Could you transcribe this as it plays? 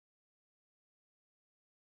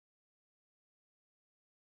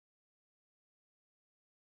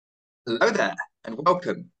Hello there, and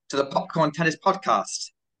welcome to the Popcorn Tennis Podcast.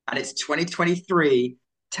 And it's 2023.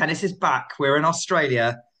 Tennis is back. We're in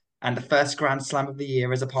Australia, and the first Grand Slam of the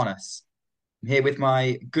year is upon us. I'm here with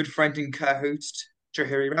my good friend and co-host,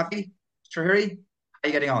 Trahiri Ravi. Trahiri, how are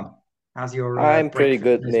you getting on? How's your I'm break pretty from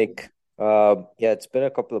good, tennis? Nick. Yeah, it's been a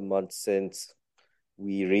couple of months since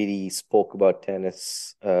we really spoke about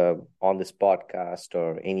tennis on this podcast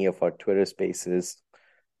or any of our Twitter spaces.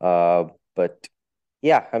 But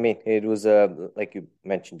yeah, I mean, it was like you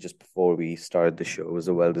mentioned just before we started the show, it was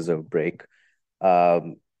a well-deserved break.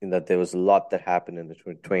 In that there was a lot that happened in the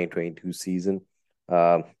 2022 season.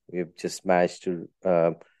 We've just managed to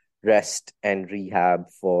rest and rehab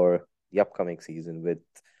for the upcoming season,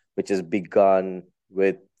 which has begun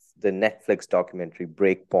with the Netflix documentary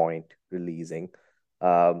Breakpoint releasing.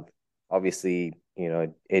 Um, Obviously,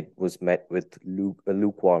 it was met with a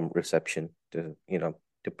lukewarm reception to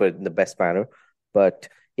put it in the best manner. But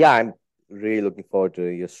yeah, I'm really looking forward to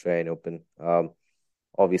the Australian Open.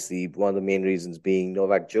 Obviously, one of the main reasons being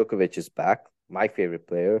Novak Djokovic is back, my favorite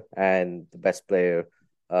player and the best player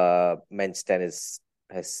men's tennis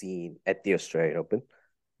has seen at the Australian Open.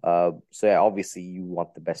 So yeah, obviously you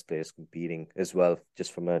want the best players competing as well,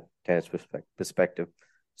 just from a tennis perspective.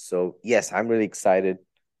 So yes, I'm really excited,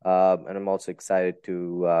 and I'm also excited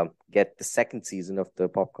to get the second season of the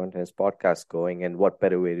Popcorn Tennis podcast going. And what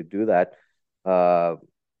better way to do that, uh,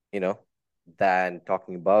 you know, than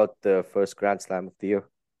talking about the first Grand Slam of the year?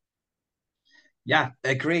 Yeah,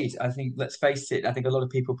 agreed. I think, let's face it, I think a lot of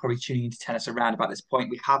people are probably tuning into tennis around about this point.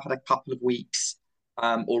 We have had a couple of weeks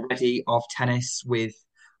already of tennis with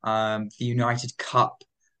the United Cup.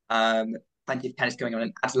 Plenty of tennis going on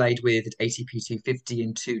in Adelaide with ATP 250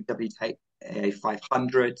 and two WTA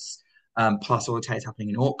 500s, plus all the tennis happening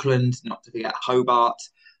in Auckland, not to forget Hobart.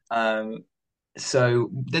 Um, so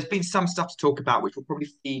there's been some stuff to talk about, which will probably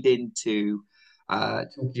feed into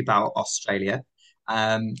talking about Australia.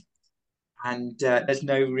 Um, and there's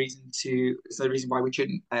no reason why we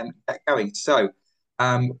shouldn't get going. So,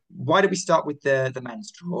 why don't we start with the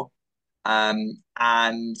men's draw,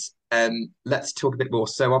 and let's talk a bit more.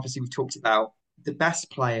 So, obviously, we've talked about the best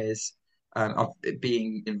players of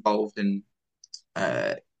being involved, and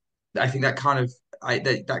uh, I think that kind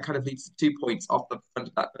of leads to 2 points off the front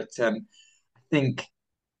of that. But I think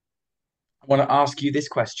I want to ask you this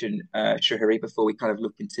question, Shahiri, before we kind of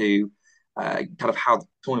look into kind of how the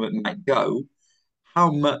tournament might go.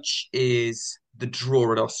 How much is the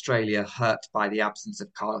draw at Australia hurt by the absence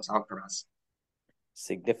of Carlos Alcaraz?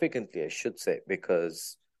 Significantly, I should say,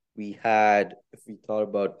 because we had, if we thought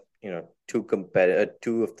about,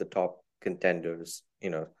 two of the top contenders,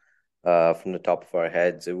 from the top of our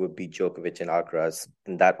heads, it would be Djokovic and Alcaraz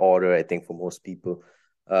in that order, I think, for most people.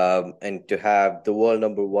 And to have the world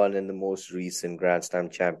number one and the most recent Grand Slam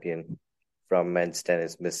champion from men's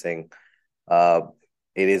tennis missing, uh,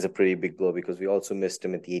 it is a pretty big blow because we also missed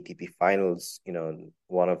him at the ATP finals,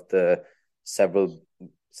 one of the several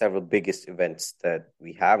several biggest events that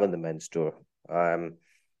we have on the men's tour.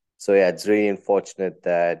 So yeah, it's really unfortunate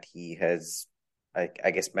that he has,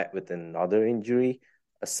 I guess, met with another injury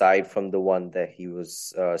aside from the one that he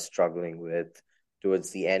was struggling with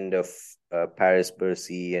towards the end of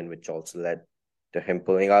Paris-Bercy, and which also led to him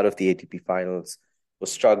pulling out of the ATP finals.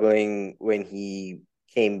 Was struggling when he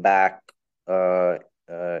came back,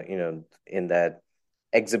 in that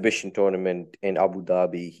exhibition tournament in Abu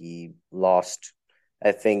Dhabi. He lost,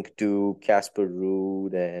 I think, to Casper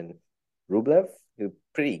Ruud and Rublev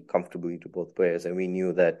pretty comfortably to both players. And we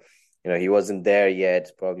knew that, he wasn't there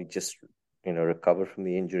yet, probably just, recovered from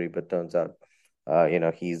the injury. But turns out,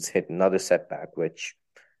 he's hit another setback, which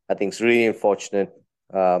I think is really unfortunate.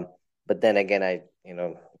 But then again,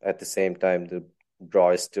 at the same time, the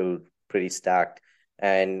draw is still pretty stacked.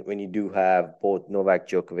 And when you do have both Novak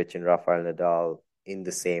Djokovic and Rafael Nadal in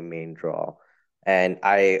the same main draw, and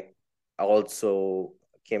I also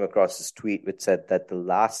came across this tweet which said that the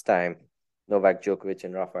last time Novak Djokovic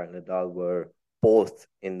and Rafael Nadal were both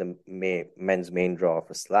in the men's main draw of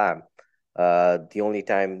a slam, the only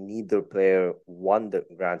time neither player won the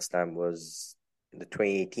Grand Slam was in the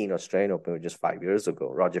 2018 Australian Open, which is 5 years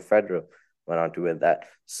ago. Roger Federer went on to win that.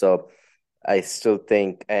 So I still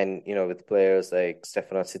think, and with players like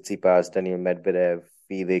Stefanos Tsitsipas, Daniil Medvedev,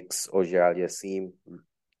 Felix Auger-Aliassime,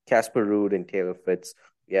 Casper Ruud, and Taylor Fritz,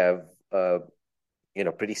 we have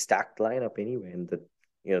pretty stacked lineup anyway, and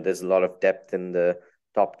there's a lot of depth in the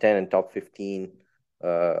top 10 and top 15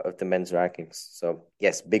 of the men's rankings. So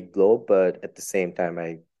yes, big blow, but at the same time,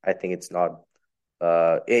 I think it's not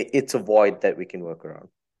it's a void that we can work around.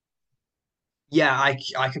 Yeah,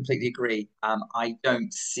 I completely agree. I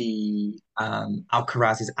don't see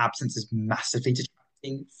Alcaraz's absence as massively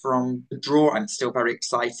detracting from the draw. I'm still very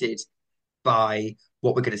excited by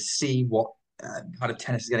what we're going to see, what kind of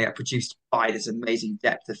tennis is going to get produced by this amazing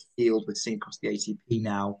depth of field we're seeing across the ATP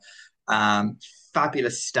now. Um,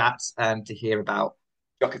 Fabulous stats to hear about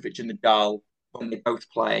Djokovic and Nadal when they both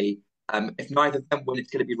play. If neither of them win,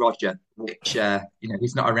 it's going to be Roger, which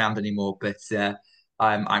he's not around anymore. But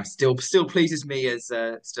I'm still pleases me as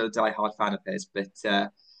still a diehard fan of his. But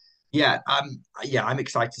I'm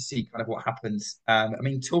excited to see kind of what happens. I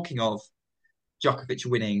mean, talking of Djokovic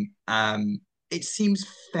winning, it seems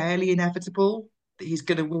fairly inevitable that he's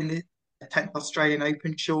going to win the 10th Australian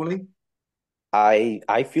Open, surely.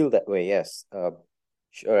 I feel that way, yes.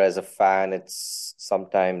 Sure, as a fan, it's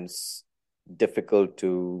sometimes difficult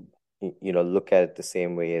to look at it the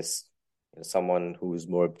same way as someone who's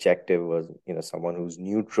more objective or someone who's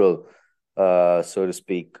neutral, so to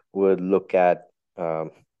speak, would look at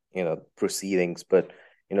proceedings. But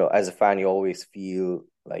as a fan, you always feel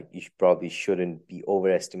like you probably shouldn't be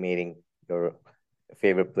overestimating your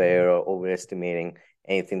favorite player or overestimating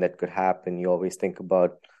anything that could happen. You always think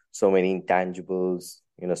about so many intangibles,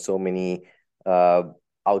 so many uh,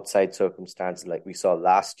 outside circumstances like we saw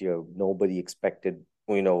last year. Nobody expected,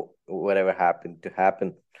 whatever happened to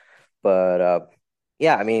happen. But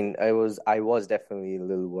yeah, I mean, I was definitely a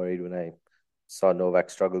little worried when I saw Novak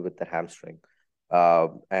struggle with the hamstring.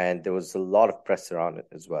 And there was a lot of pressure on it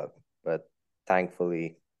as well. But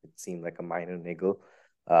thankfully, it seemed like a minor niggle.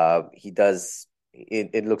 He does,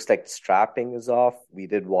 it looks like the strapping is off. We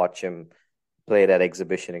did watch him play that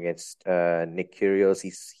exhibition against Nick Kyrgios.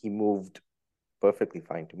 He moved perfectly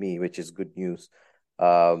fine to me, which is good news.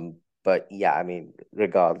 But yeah, I mean,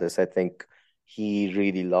 regardless, I think he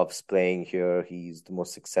really loves playing here. He's the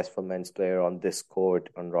most successful men's player on this court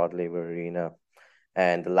on Rod Laver Arena.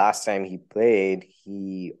 And the last time he played,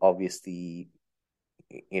 he obviously,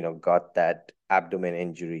 got that abdomen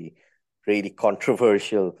injury, really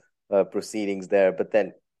controversial proceedings there. But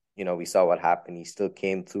then, we saw what happened. He still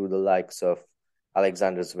came through the likes of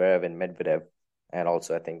Alexander Zverev and Medvedev, and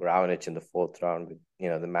also I think Raonic in the fourth round with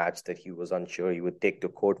the match that he was unsure he would take to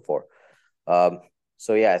court for. Um,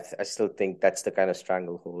 so yeah, I still think that's the kind of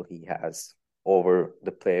stranglehold he has over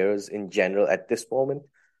the players in general at this moment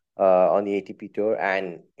on the ATP tour,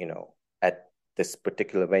 and at this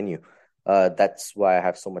particular venue. That's why I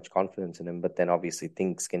have so much confidence in him. But then obviously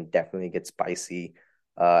things can definitely get spicy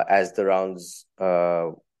as the rounds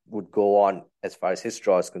would go on as far as his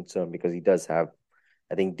draw is concerned, because he does have,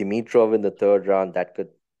 I think, Dimitrov in the third round. That could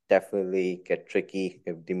definitely get tricky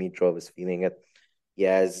if Dimitrov is feeling it. He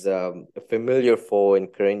has a familiar foe in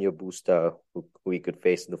Carreño Busta, who he could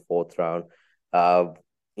face in the fourth round. Uh,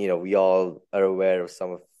 we all are aware of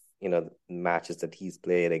some of the matches that he's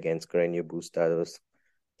played against Carreño Busta. There was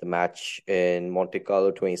the match in Monte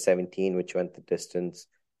Carlo 2017, which went the distance.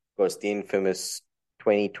 Of course, the infamous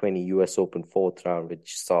 2020 US Open fourth round,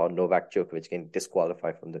 which saw Novak Djokovic getting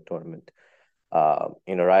disqualified from the tournament.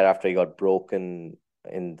 Right after he got broken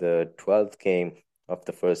in the 12th game of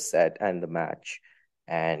the first set and the match,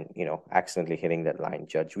 and accidentally hitting that line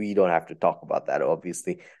judge. We don't have to talk about that,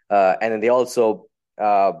 obviously. And then they also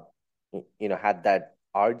had that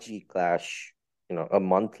RG clash a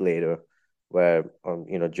month later, where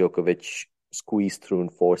Djokovic squeezed through in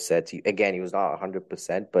four sets. He was not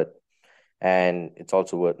 100%, but and it's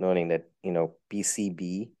also worth noting that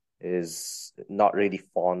PCB is not really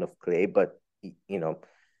fond of clay, but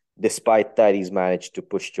despite that, he's managed to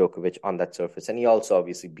push Djokovic on that surface, and he also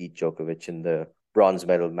obviously beat Djokovic in the bronze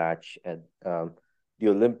medal match at the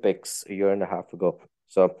Olympics a year and a half ago.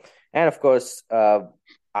 So, and of course,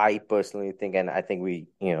 I personally think, and I think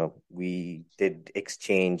we did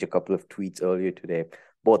exchange a couple of tweets earlier today.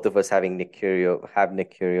 Both of us having Nick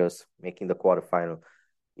Kyrgios making the quarterfinal.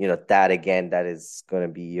 That is going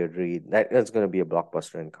to be that's going to be a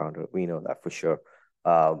blockbuster encounter. We know that for sure.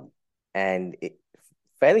 And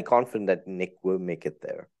fairly confident that Nick will make it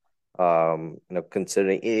there.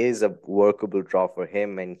 Considering it is a workable draw for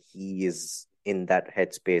him, and he is in that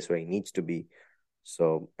headspace where he needs to be.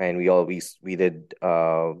 So, and we did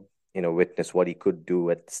witness what he could do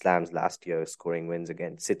at slams last year, scoring wins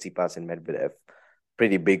against Tsitsipas and Medvedev,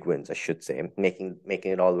 pretty big wins, I should say, making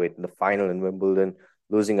it all the way to the final in Wimbledon,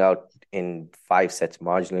 losing out in 5 sets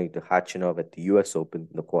marginally to Khachanov at the U.S. Open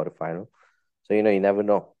in the quarterfinal. So you never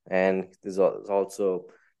know, and there's also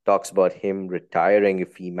talks about him retiring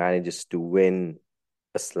if he manages to win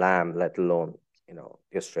a slam, let alone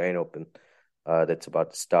the Australian Open that's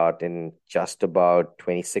about to start in just about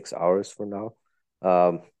 26 hours from now,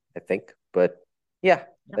 I think. But yeah,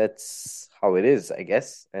 that's how it is, I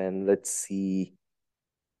guess. And let's see,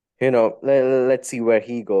 let's see where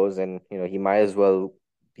he goes. And, he might as well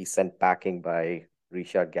be sent packing by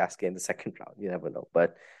Richard Gasquet in the second round. You never know.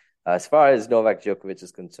 But as far as Novak Djokovic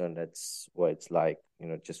is concerned, that's what it's like,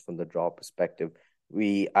 just from the draw perspective.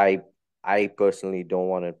 We, I personally don't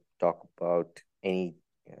want to talk about any,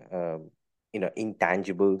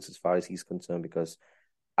 intangibles as far as he's concerned, because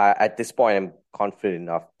at this point, I'm confident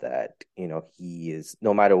enough that he is,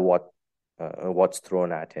 no matter what's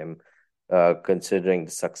thrown at him, considering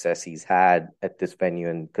the success he's had at this venue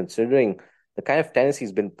and considering the kind of tennis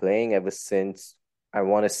he's been playing ever since, I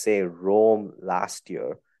want to say, Rome last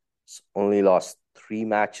year. He's only lost 3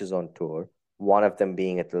 matches on tour, one of them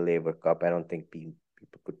being at the Laver Cup. I don't think people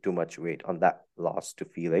put too much weight on that loss to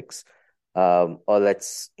Felix. Or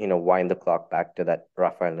let's wind the clock back to that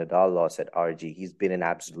Rafael Nadal loss at RG. He's been an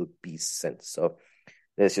absolute beast since. So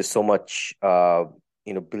there's just so much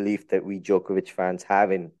belief that we Djokovic fans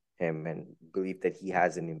have in him and belief that he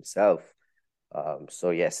has in himself.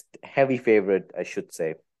 So yes, heavy favorite, I should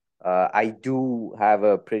say. I do have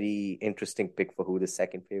a pretty interesting pick for who the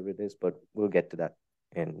second favorite is, but we'll get to that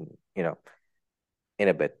in in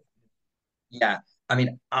a bit. Yeah, I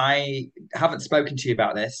mean, I haven't spoken to you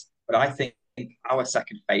about this, but I think our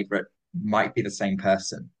second favorite might be the same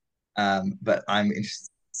person. But I'm interested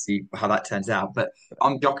to see how that turns out. But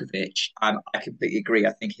on Djokovic, I completely agree.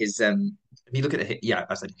 I think if you look at it, yeah,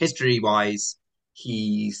 I said history wise,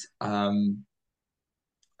 he's yeah,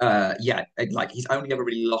 like he's only ever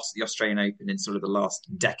really lost the Australian Open in sort of the last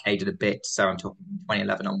decade and a bit. So I'm talking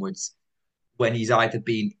 2011 onwards, when he's either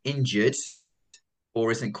been injured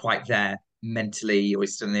or isn't quite there mentally, or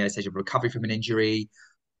he's still in the early stage of recovery from an injury,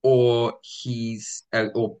 or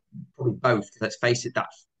probably both. Let's face it, that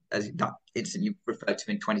incident you referred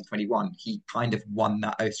to in 2021, he kind of won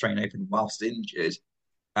that Australian Open whilst injured,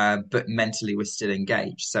 but mentally was still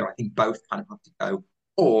engaged. So I think both kind of have to go.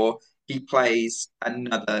 Or he plays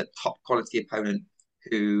another top quality opponent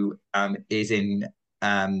who is in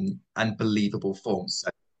unbelievable form. So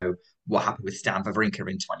what happened with Stan Wawrinka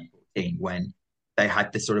in 2014 when they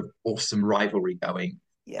had this sort of awesome rivalry going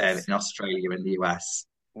Yes. in Australia and the US.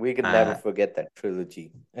 We can never Uh, forget that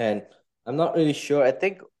trilogy. And I'm not really sure. I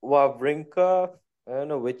think Wawrinka, I don't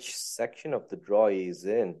know which section of the draw he's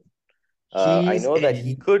in. I he's know that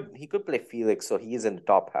he in, could he could play Felix, so he is in the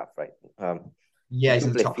top half, right? He yeah, he's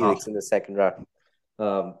could in the play top half. Felix in the second round.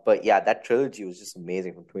 But yeah, that trilogy was just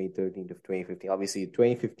amazing from 2013 to 2015. Obviously,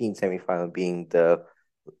 2015 semifinal being the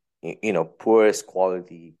poorest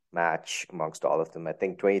quality match amongst all of them. I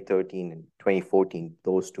think 2013 and 2014,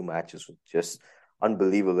 those two matches were just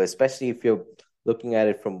unbelievable, especially if you're looking at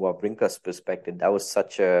it from Wawrinka's perspective. That was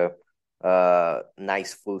such a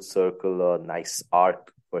nice full circle or nice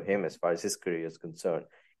arc for him as far as his career is concerned.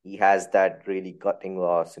 He has that really gutting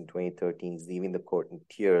loss in 2013, leaving the court in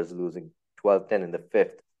tears, losing 12-10 in the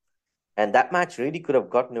fifth. And that match really could have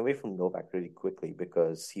gotten away from Novak really quickly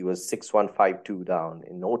because he was 6-1, 5-2 down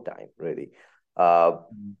in no time, really. Uh,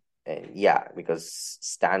 and yeah, because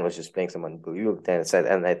Stan was just playing some unbelievable tennis.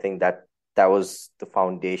 And I think that was the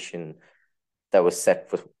foundation that was set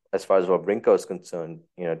for, as far as Wawrinka was concerned,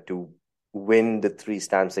 to win the three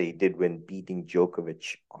stamps that he did win, beating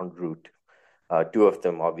Djokovic en route. Two of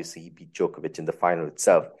them, obviously, he beat Djokovic in the final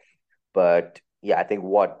itself. But yeah, I think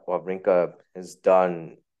what Wawrinka has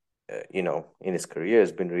done, in his career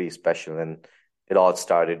has been really special. And it all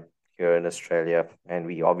started here in Australia. And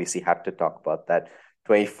we obviously have to talk about that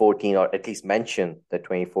 2014, or at least mention the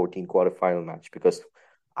 2014 quarterfinal match, because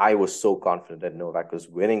I was so confident that Novak was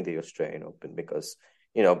winning the Australian Open because,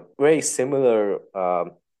 very similar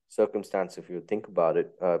circumstance if you think about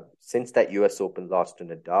it. Since that US Open loss to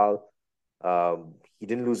Nadal, he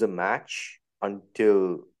didn't lose a match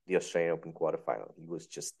until the Australian Open quarterfinal. He was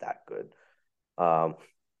just that good. Um,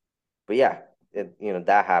 but yeah,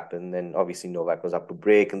 that happened. Then obviously Novak was up to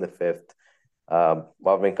break in the fifth.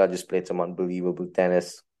 Wawrinka just played some unbelievable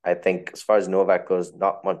tennis. I think as far as Novak goes,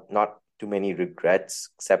 not too many regrets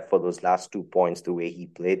except for those last 2 points, the way he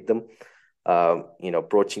played them.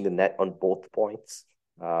 Approaching the net on both points.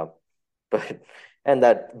 But and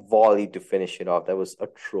that volley to finish it off, that was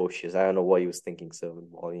atrocious. I don't know what he was thinking, serving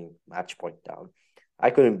volley match point down.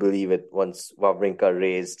 I couldn't believe it once Wawrinka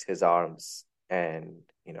raised his arms and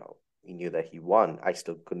he knew that he won. I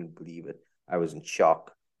still couldn't believe it. I was in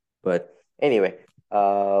shock. But anyway,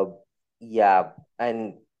 uh, yeah,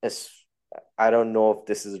 and as I don't know if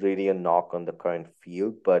this is really a knock on the current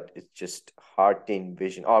field, but it's just hard to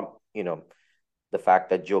envision, or the fact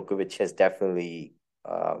that Djokovic has definitely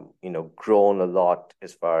grown a lot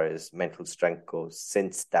as far as mental strength goes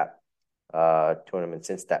since that tournament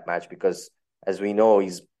since that match because, as we know,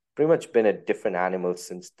 he's pretty much been a different animal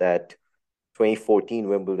since that 2014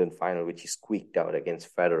 Wimbledon final, which he squeaked out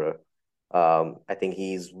against Federer. I think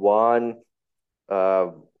he's won uh,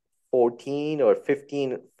 14 or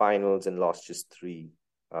 15 finals and lost just three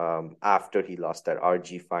after he lost that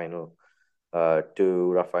RG final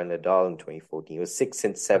to Rafael Nadal in 2014. It was 6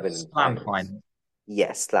 and 7 in Slam finals. final.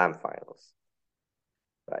 Yes, slam finals.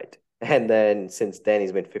 Right. And then since then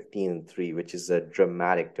he's been 15 and 3, which is a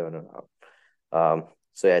dramatic turnaround.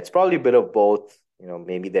 So yeah, it's probably a bit of both.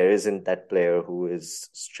 Maybe there isn't that player who is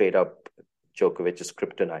straight up Djokovic's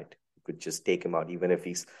kryptonite who could just take him out, even if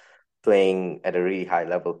he's playing at a really high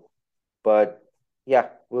level. But yeah,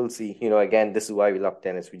 we'll see. Again, this is why we love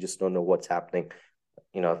tennis. We just don't know what's happening.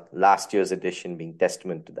 Last year's edition being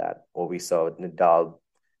testament to that, or we saw Nadal,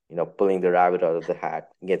 pulling the rabbit out of the hat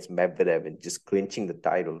against Medvedev and just clinching the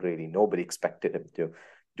title. Really, nobody expected him to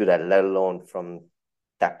do that, let alone from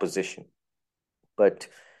that position. But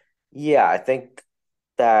yeah, I think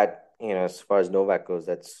that, as far as Novak goes,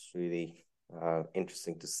 that's really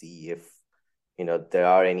interesting to see if, there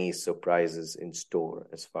are any surprises in store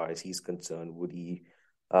as far as he's concerned. Would he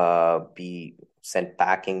be sent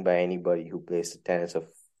packing by anybody who plays the tennis of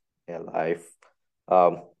their life?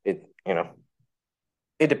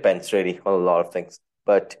 It depends really on a lot of things.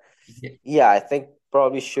 But Yeah. yeah, I think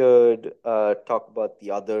probably should talk about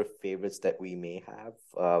the other favorites that we may have.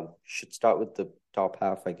 Should start with the top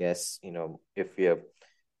half, I guess. If we have to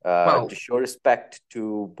Well, show respect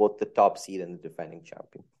to both the top seed and the defending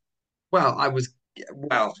champion. well,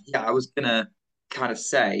 yeah, I was gonna kind of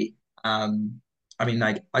say, I mean,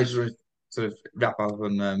 like, I just sort of wrap up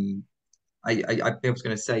on, I was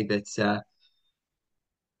gonna say that,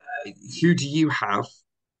 who do you have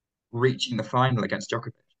reaching the final against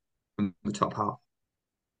Djokovic from the top half?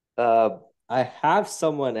 Uh, I have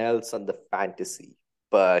someone else on the fantasy,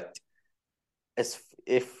 but as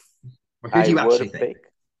if Or who do I you were to actually think?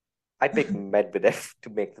 pick, I pick Medvedev to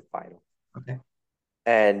make the final. Okay,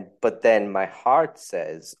 But then my heart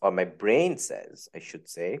says, or my brain says, I should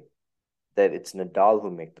say, that it's Nadal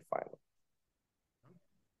who make the final.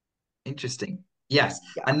 interesting. Yes,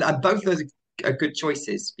 Yeah. and both of those are good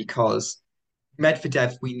choices because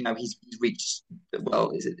Medvedev, we know he's reached,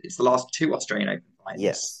 well, it's the last two Australian Open finals.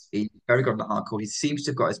 Yes. He's very good on the hard court. He seems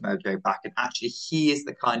to have got his mojo back, and actually, he is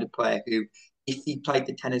the kind of player who, if he played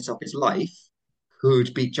the tennis of his life,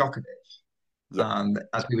 could beat Djokovic, Yeah.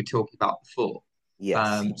 as we were talking about before.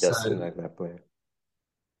 Yes. He Um, so, does seem like that player.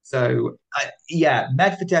 yeah,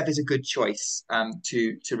 Medvedev is a good choice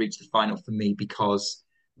to reach the final for me because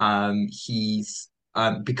he's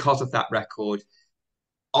because of that record.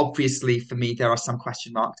 Obviously, for me, there are some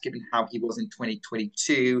question marks given how he was in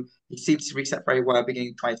 2022. He seemed to reset very well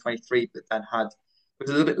beginning 2023, but then was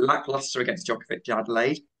a little bit lackluster against Djokovic in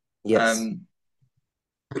Adelaide, Yes. um,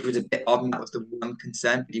 which was a bit odd, and that was the one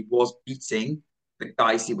concern. But he was beating the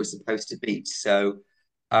guys he was supposed to beat. So,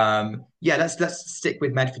 yeah, let's stick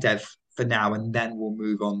with Medvedev for now, and then we'll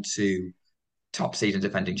move on to top seed and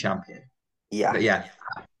defending champion. Yeah. But yeah,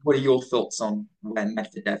 what are your thoughts on when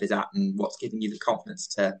Medvedev is at, and what's giving you the confidence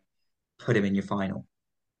to put him in your final?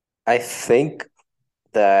 I think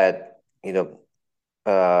that,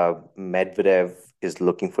 Medvedev is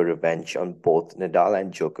looking for revenge on both Nadal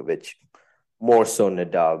and Djokovic. More so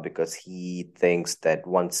Nadal because he thinks that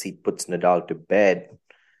once he puts Nadal to bed,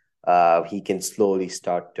 he can slowly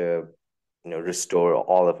start to, restore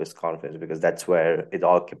all of his confidence because that's where it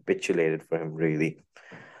all capitulated for him, really.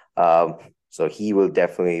 Um, so he will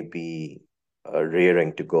definitely be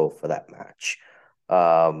rearing to go for that match.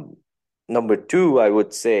 Um, Number two, I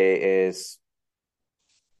would say is,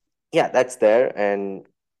 yeah, that's there. And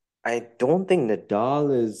I don't think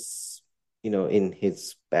Nadal is, in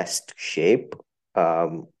his best shape.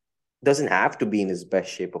 Um, doesn't have to be in his best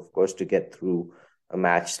shape, of course, to get through a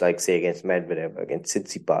match like, say, against Medvedev, against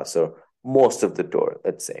Tsitsipas, or most of the tour,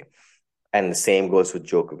 let's say. And the same goes with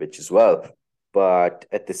Djokovic as well. But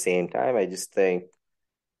at the same time, I just think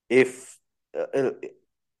if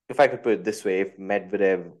if I could put it this way, if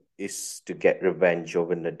Medvedev is to get revenge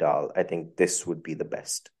over Nadal, I think this would be the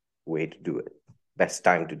best way to do it, best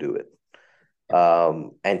time to do it.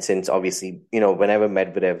 And since obviously, whenever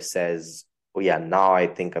Medvedev says, "Oh yeah, now I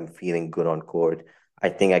think I'm feeling good on court. I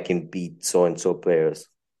think I can beat so and so players,"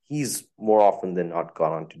 he's more often than not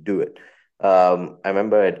gone on to do it. I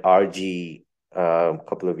remember at RG a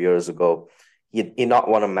couple of years ago, he not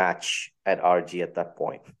won a match at RG at that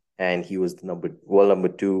point, and he was the number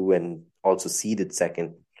two and also seeded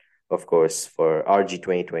second, of course, for RG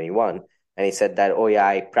 2021. And he said that, oh yeah,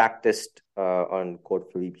 I practiced on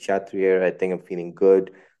court Philippe Chatrier. I think I'm feeling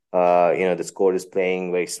good. this court is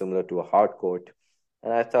playing very similar to a hard court.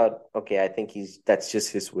 And I thought, okay, I think that's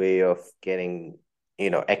just his way of getting,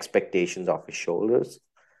 expectations off his shoulders.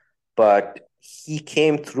 But he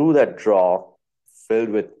came through that draw filled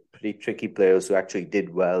with pretty tricky players who actually did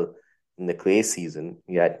well in the clay season.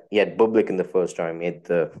 He had Bublik in the first round, made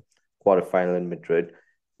the quarterfinal in Madrid.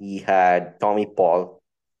 He had Tommy Paul,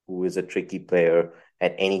 who is a tricky player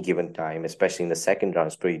at any given time, especially in the second round,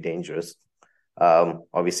 is pretty dangerous.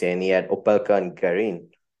 Obviously, and he had Opelka and Garin,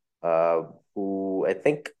 uh, who I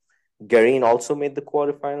think Garin also made the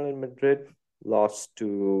quarterfinal in Madrid, lost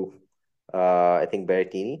to I think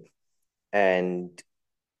Berrettini, and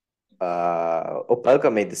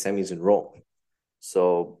Opelka made the semis in Rome.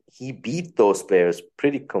 So he beat those players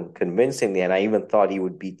pretty convincingly, and I even thought he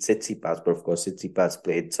would beat Tsitsipas, but of course Tsitsipas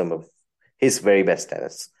played some of his very best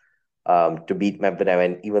tennis to beat Medvedev,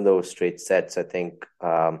 and even though straight sets, I think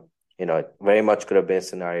it very much could have been a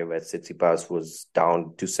scenario where Tsitsipas was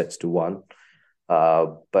down 2-1.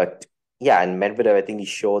 But yeah, and Medvedev, I think he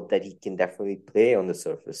showed that he can definitely play on the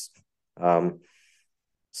surface.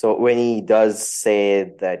 So when he does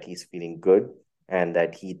say that he's feeling good and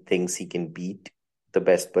that he thinks he can beat the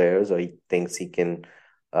best players or he thinks he can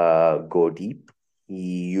go deep,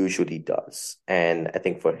 he usually does. And I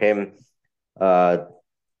think for him, uh,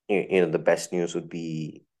 the best news would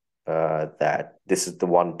be that this is the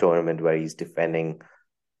one tournament where he's defending,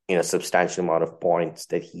 substantial amount of points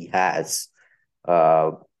that he has.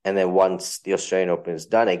 And then once the Australian Open is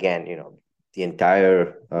done again, the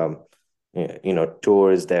entire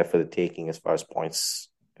tour is there for the taking as far as points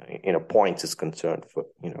is concerned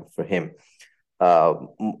for him. Uh,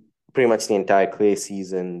 Pretty much the entire clay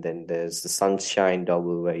season. Then there's the Sunshine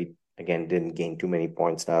Double where he again didn't gain too many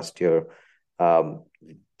points last year.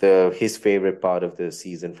 His favorite part of the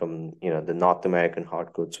season from the North American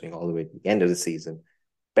hardcourt swing all the way to the end of the season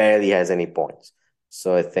barely has any points.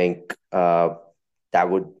 So I think that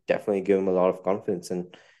would definitely give him a lot of confidence.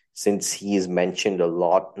 And since he is mentioned a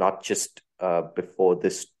lot, not just before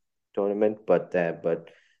this tournament, but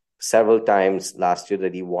several times last year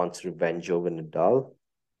that he wants revenge over Nadal,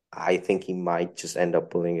 I think he might just end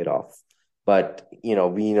up pulling it off. But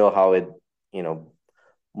we know how it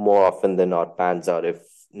more often than not pans out. If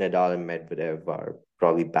Nadal and Medvedev are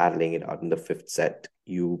probably battling it out in the fifth set,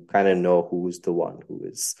 you kind of know who's the one who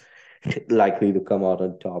is likely to come out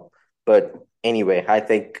on top. But anyway, I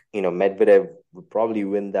think Medvedev would probably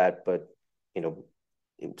win that, but in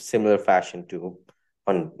similar fashion to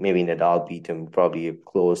on maybe Nadal beat him, probably a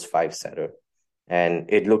close five setter. And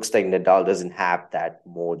it looks like Nadal doesn't have that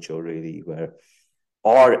mojo really, where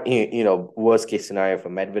or worst case scenario for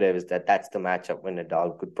Medvedev is that that's the matchup when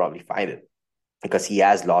Nadal could probably find it because he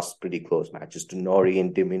has lost pretty close matches to Norrie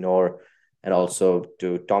and de Minaur and also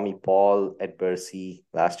to Tommy Paul at Bercy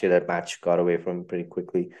last year. That match got away from him pretty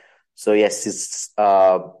quickly. So yes,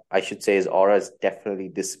 I should say his aura has definitely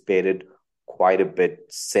dissipated quite a bit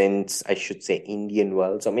since I should say Indian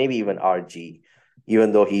Wells or maybe even RG.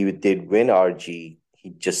 Even though he did win RG, he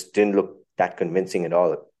just didn't look that convincing at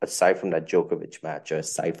all. Aside from that Djokovic match or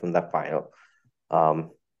aside from that final,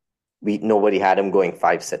 nobody had him going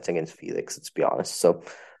 5 sets against Felix. Let's be honest. So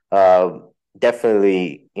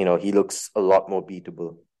definitely, he looks a lot more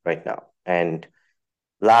beatable right now. And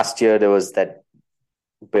last year there was that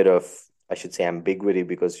bit of, I should say, ambiguity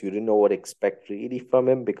because you didn't know what to expect really from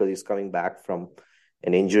him because he's coming back from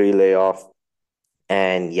an injury layoff.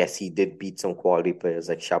 And yes, he did beat some quality players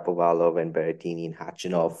like Shapovalov and Berrettini and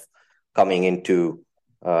Khachanov coming into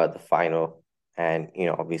the final. And,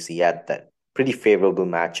 obviously he had that pretty favorable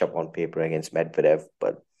matchup on paper against Medvedev,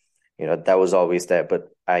 but, that was always there.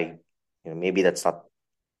 But maybe that's not,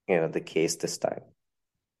 the case this time.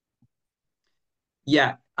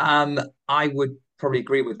 Yeah, I would probably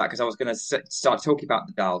agree with that because I was going to start talking about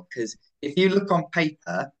Nadal because if you look on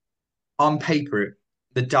paper,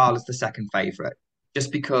 Nadal is the second favorite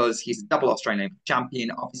just because he's a double Australian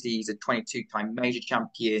champion. Obviously, he's a 22-time major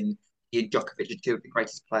champion. He and Djokovic are two of the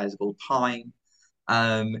greatest players of all time.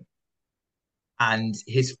 Um, and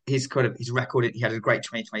his kind of his record, he had a great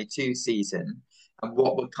 2022 season. And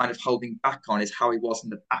what we're kind of holding back on is how he was in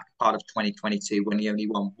the back part of 2022 when he only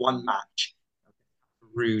won one match,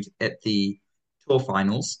 Rude at the tour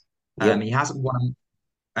finals. Yeah. He hasn't won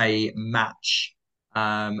a match,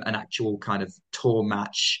 an actual kind of tour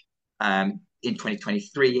match in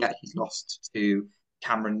 2023 yet. He's lost to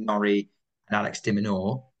Cameron Norrie and Alex de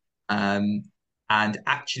Minaur. And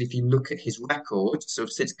actually, if you look at his record, sort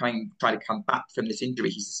of since trying to come back from this injury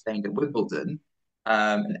he sustained at Wimbledon,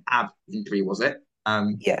 an ab injury was it?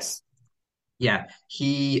 Yes. Yeah,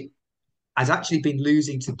 he has actually been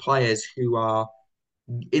losing to players who are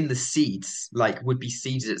in the seeds, like would be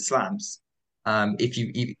seeded at slams. If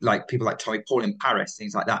you like people like Tommy Paul in Paris,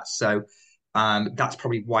 things like that. So that's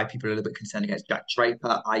probably why people are a little bit concerned against Jack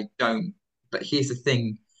Draper. I don't, but here's the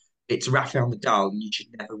thing: it's Rafael Nadal, and you should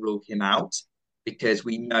never rule him out because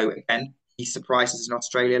we know again he surprised us in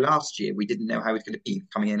Australia last year. We didn't know how he was going to be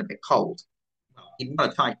coming in a bit cold. He won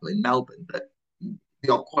a title in Melbourne, but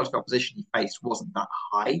the quality of opposition he faced wasn't that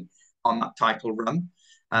high on that title run.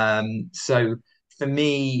 So for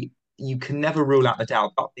me, you can never rule out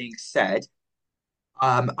Nadal. That being said,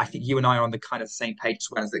 I think you and I are on the kind of same page as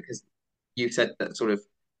well, because you said that sort of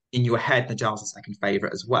in your head, Nadal's the second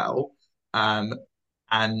favourite as well. Um,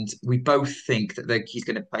 and we both think that he's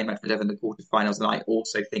going to play Medvedev in the quarterfinals, and I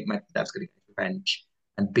also think Medvedev's going to get revenge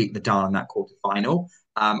and beat Nadal in that quarterfinal.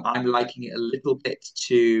 I'm liking it a little bit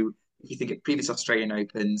to, if you think of previous Australian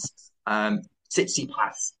Opens,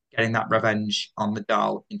 Tsitsipas getting that revenge on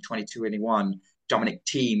Nadal in 2021, Dominic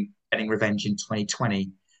Thiem getting revenge in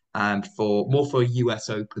 2020, for US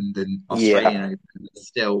Open than Australian Yeah, Open, but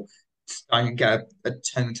still starting to get a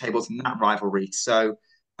turn the tables in that rivalry. So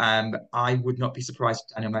I would not be surprised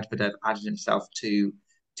if Daniel Medvedev added himself to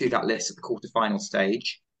that list at the quarterfinal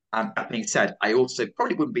stage. That being said, I also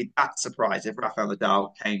probably wouldn't be that surprised if Rafael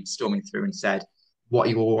Nadal came storming through and said, "What are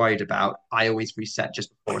you all worried about? I always reset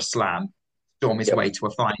just before a slam, storm his way yep. to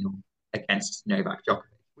a final against Novak Djokovic."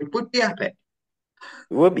 It would be epic.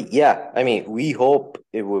 It would be, yeah. I mean, we hope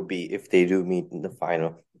it would be if they do meet in the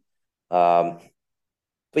final. Um,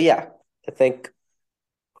 but yeah, I think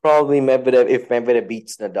probably Medvedev, if Medvedev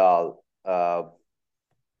beats Nadal,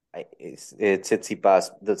 it's Tsitsipas.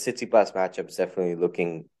 The Tsitsipas matchup is definitely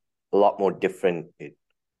looking a lot more different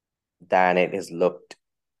than it has looked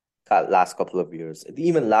last couple of years.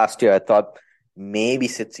 Even last year, I thought maybe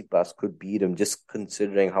Tsitsipas could beat him, just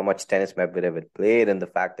considering how much tennis Medvedev had played and the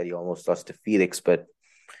fact that he almost lost to Felix. But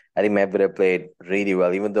I think Medvedev played really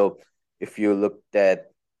well, even though if you looked at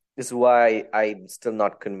this is why I'm still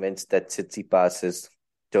not convinced that Tsitsipas has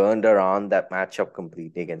turned around that matchup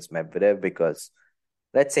completely against Medvedev because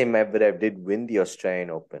let's say Medvedev did win the Australian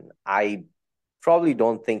Open. I probably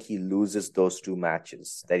don't think he loses those two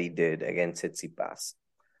matches that he did against Tsitsipas.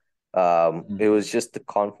 It was just the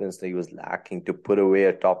confidence that he was lacking to put away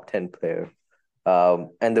a top 10 player.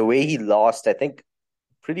 And the way he lost, I think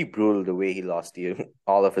pretty brutal the way he lost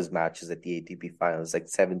all of his matches at the ATP finals, like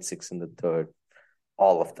 7-6 in the third,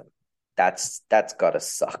 all of them. That's gotta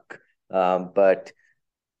suck. But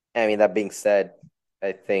I mean, that being said,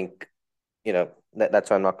 I think, that's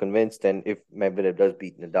why I'm not convinced. And if Medvedev does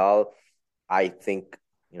beat Nadal, I think,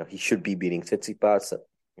 he should be beating Tsitsipas,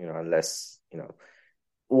 unless,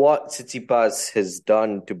 what Tsitsipas has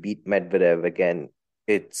done to beat Medvedev again,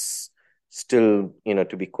 it's still,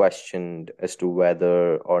 to be questioned as to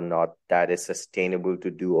whether or not that is sustainable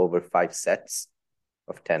to do over 5 sets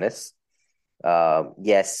of tennis.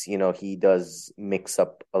 Yes, he does mix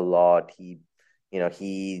up a lot.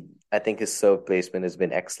 I think his serve placement has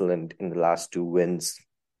been excellent in the last two wins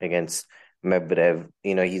against Medvedev.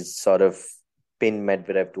 He's sort of pinned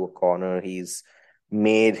Medvedev to a corner. He's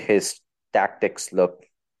made his tactics look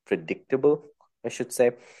predictable, I should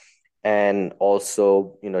say. And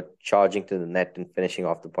also, charging to the net and finishing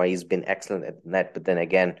off the point. He's been excellent at the net, but then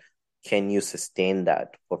again, can you sustain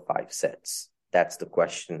that for 5 sets? That's the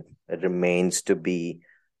question that remains to be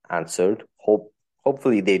answered.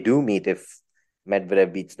 Hopefully they do meet if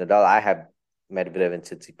Medvedev beats Nadal. I have Medvedev and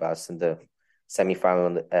Tsitsipas in the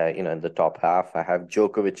semifinal, in the top half. I have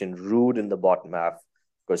Djokovic and Ruud in the bottom half.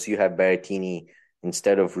 Of course, you have Berrettini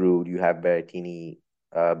instead of Ruud. You have Berrettini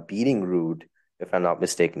beating Ruud, if I'm not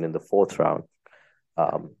mistaken, in the fourth round.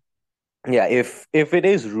 Yeah, if it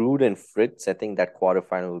is Ruud and Fritz, I think that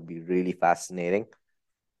quarterfinal would be really fascinating.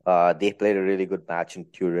 They played a really good match in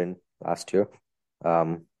Turin last year.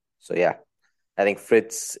 So yeah, I think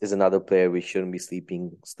Fritz is another player we shouldn't be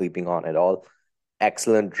sleeping on at all.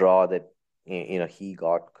 Excellent draw that he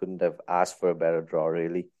got. Couldn't have asked for a better draw,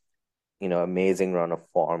 really. Amazing run of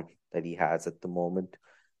form that he has at the moment.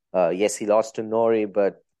 Yes, he lost to Nori,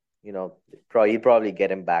 but he'll probably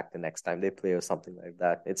get him back the next time they play or something like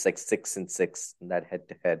that. It's like 6-6 in that head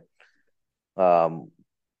to head.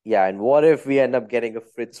 Yeah, and what if we end up getting a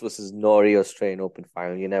Fritz versus Nori Australian Open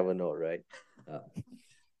final? You never know, right? Uh,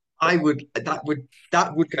 I would that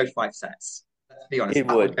would go 5 sets. Let's be honest, it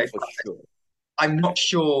that would would go for 5 sets. sure. I'm not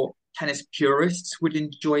sure tennis purists would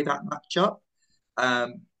enjoy that matchup,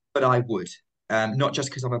 um, but I would. Not just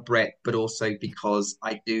because I'm a Brit, but also because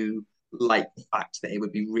I do like the fact that it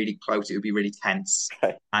would be really close, it would be really tense.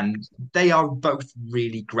 Right. And they are both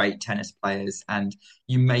really great tennis players, and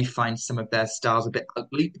you may find some of their styles a bit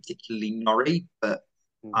ugly, particularly Norrie, but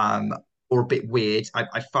um, or a bit weird.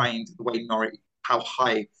 I find the way how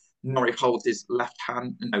high Norrie holds his left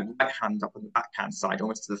hand, no, right hand up on the backhand side,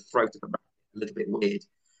 almost to the throat of the racket, a little bit weird.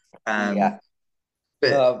 Yeah. Um,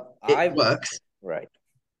 but it I've works. right.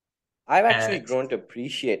 I've Uh, actually grown to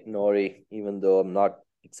appreciate Nori, even though I'm not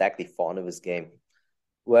exactly fond of his game.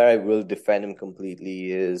 Where I will defend him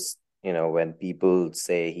completely is, when people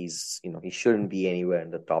say he shouldn't be anywhere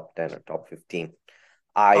in the top 10 or top 15.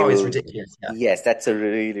 I oh, it's will, ridiculous. Yeah. yes, that's a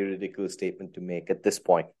really ridiculous statement to make at this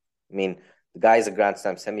point. I mean, the guy's a Grand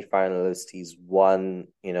Slam semifinalist. He's won,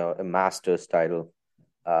 a Masters title.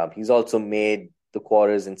 He's also made the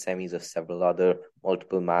quarters and semis of several other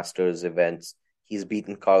multiple Masters events. He's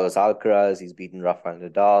beaten Carlos Alcaraz. He's beaten Rafael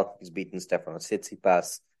Nadal. He's beaten Stefano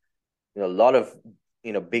Tsitsipas. A lot of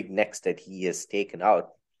big necks that he has taken out,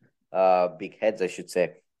 big heads, I should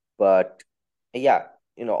say. But yeah,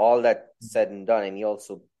 all that said and done, and he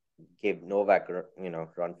also gave Novak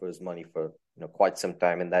run for his money for quite some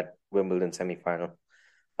time in that Wimbledon semifinal.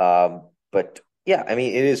 But yeah, I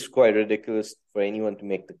mean, it is quite ridiculous for anyone to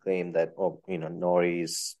make the claim that Nori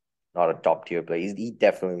is not a top tier player. He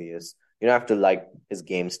definitely is. You don't have to like his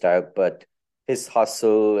game style, but his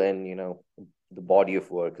hustle and the body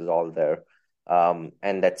of work is all there.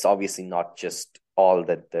 And that's obviously not just all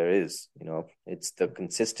that there is. It's the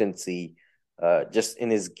consistency, just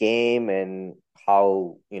in his game and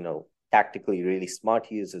how tactically really smart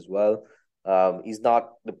he is as well. He's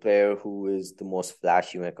not the player who is the most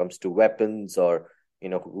flashy when it comes to weapons or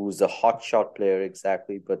who's a hot shot player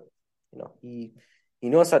exactly, but he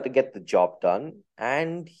knows how to get the job done,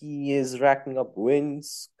 and he is racking up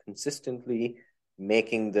wins consistently,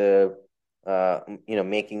 making the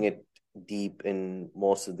making it deep in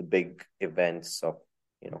most of the big events. So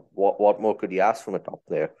what more could you ask from a top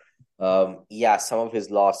player? Yeah, some of his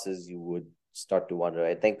losses you would start to wonder.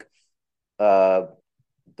 I think uh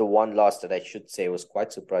the one loss that I should say was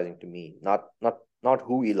quite surprising to me. Not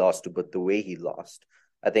who he lost to, but the way he lost.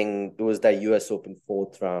 I think it was that U.S. Open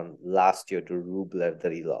fourth round last year to Rublev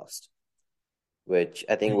that he lost, which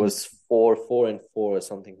I think Mm, was 4-4 or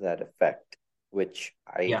something to that effect, which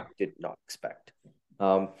I yeah. did not expect.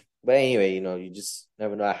 But anyway, you just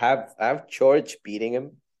never know. I have George beating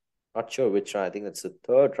him. Not sure which round. I think that's the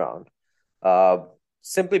third round. Uh,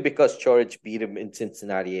 Simply because Chorich beat him in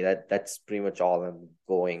Cincinnati. That's pretty much all I'm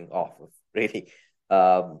going off of, really.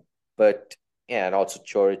 But yeah, and also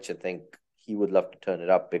Chorich, I think he would love to turn it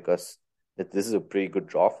up because this is a pretty good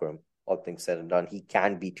draw for him. All things said and done, he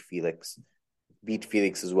can beat Felix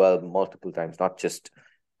as well multiple times, not just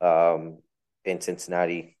um in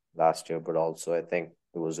Cincinnati last year, but also I think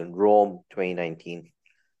it was in Rome 2019.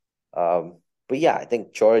 Um, but yeah, I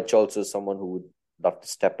think Chorich also is someone who would love to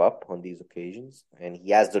step up on these occasions, and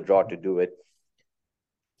he has the draw to do it.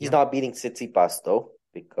 He's Yeah. not beating Tsitsipas though,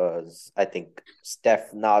 because I think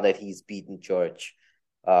Steph, now that he's beaten Church,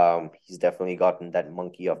 he's definitely gotten that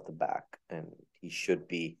monkey off the back, and he should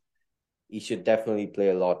definitely play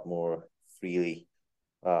a lot more freely.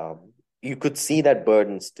 You could see that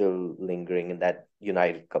burden still lingering in that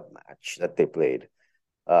United Cup match that they played.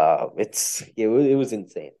 It was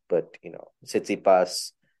insane, but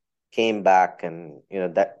Tsitsipas came back, and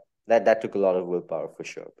that took a lot of willpower for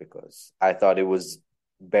sure, because I thought it was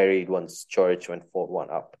buried once Chorich went 4-1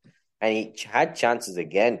 up, and he had chances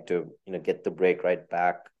again to get the break right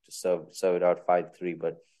back to serve it out 5-3,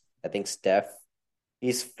 but I think Steph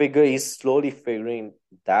he's slowly figuring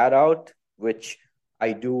that out, which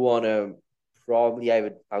I do want to probably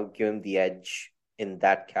I'll give him the edge in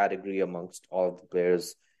that category amongst all the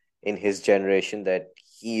players in his generation, that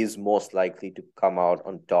he is most likely to come out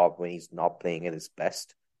on top when he's not playing at his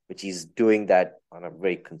best, which he's doing that on a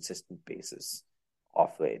very consistent basis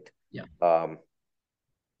off late. Yeah. Um,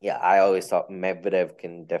 yeah, I always thought Medvedev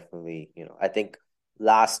can definitely, I think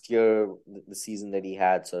last year, the season that he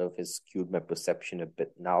had sort of has skewed my perception a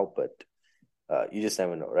bit now, but you just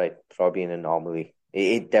never know, right? Probably an anomaly.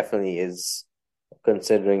 It definitely is,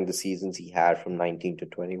 considering the seasons he had from 19 to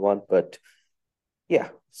 21. But yeah,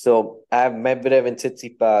 so I have Medvedev and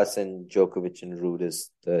Tsitsipas and Djokovic and Ruud as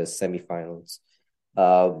the semifinals.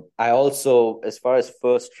 I also, as far as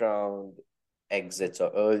first round exits or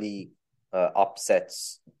early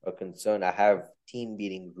upsets are concerned, I have Team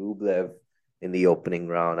beating Rublev in the opening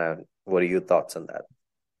round. And what are your thoughts on that?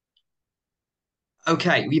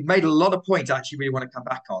 Okay, we've made a lot of points I actually really want to come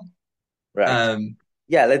back on. Right. Um,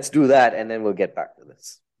 Yeah, let's do that, and then we'll get back to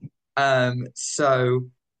this. so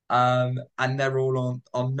and they're all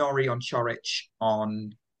on Norrie, on Chorich,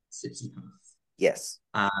 on Tsitsipas. Yes.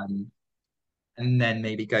 Um, and then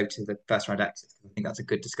maybe go to the first round exits. I think that's a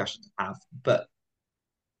good discussion to have. But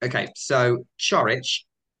okay, so Chorich.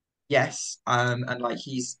 yes, and like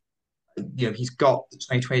he's got the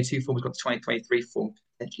 2022 form, he's got the 2023 form to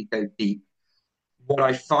potentially go deep. What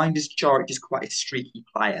I find is Charic is quite a streaky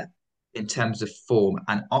player in terms of form,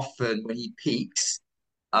 and often when he peaks,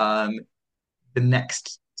 um, the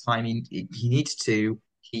next time he needs to,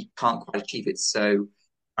 he can't quite achieve it. So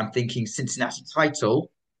I'm thinking Cincinnati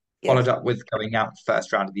title Yes. followed up with going out the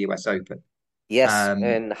first round of the US Open. Yes, Um,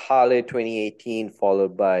 and Halle 2018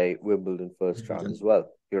 followed by Wimbledon first round as well.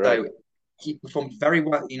 You're right. so he performed very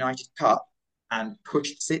well at the United Cup and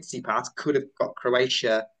pushed Tsitsipas, could have got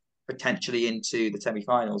Croatia potentially into the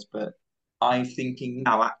semi-finals, but I'm thinking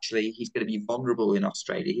now actually he's going to be vulnerable in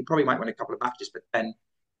Australia. He probably might win a couple of matches, but then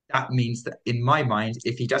that means that in my mind,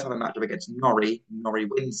 if he does have a matchup against Norrie, Norrie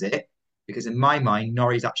wins it. Because in my mind,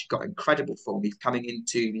 Norrie's actually got incredible form. He's coming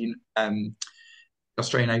into the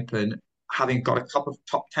Australian Open having got a couple of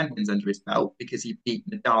top 10 wins under his belt because he beat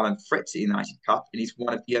Nadal and Fritz at the United Cup. And he's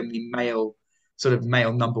one of the only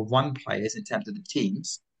male number one players in terms of the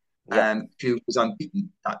teams Yep. who was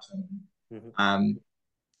unbeaten that tournament. Hmm. Um,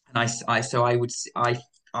 and so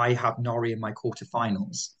I have Norrie in my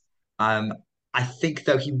quarterfinals. Um, I think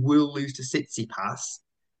though he will lose to Tsitsipas,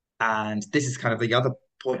 and this is kind of the other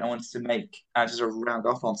point I wanted to make just to round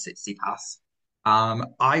off on Tsitsipas.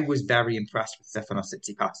 I was very impressed with Stefanos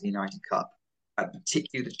Tsitsipas in the United Cup,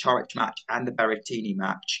 particularly the Chorich match and the Berrettini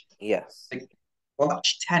match. Yes. Like,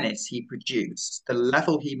 much tennis he produced, the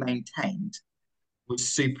level he maintained was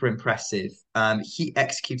super impressive. He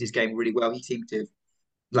executed his game really well. He seemed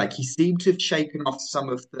to have shaken off some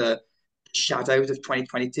of the shadows of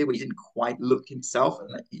 2022 where he didn't quite look himself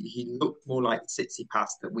and he looked more like the Tsitsipas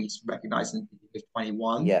that we recognized in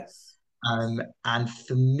 21. Yes. And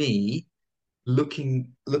for me,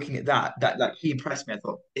 looking at that like he impressed me. I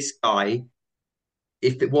thought this guy,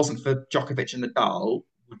 if it wasn't for Djokovic and Nadal,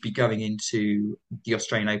 would be going into the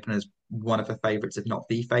Australian Open as one of the favourites, if not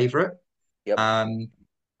the favourite. Yep. Um,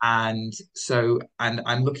 and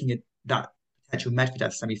I'm looking at that potential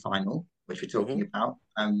Medvedev semi-final, which we're talking Hmm. about,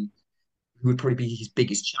 who would probably be his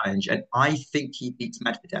biggest challenge. And I think he beats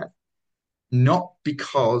Medvedev, not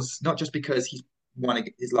just because he's won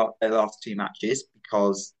his last two matches,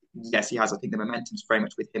 because yes, he has. I think the momentum's very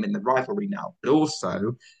much with him in the rivalry now, but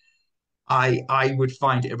also I would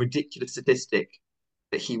find it a ridiculous statistic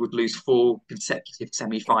that he would lose four consecutive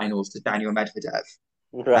semi-finals to Daniel Medvedev.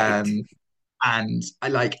 Right. Um, and I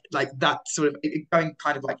like that sort of going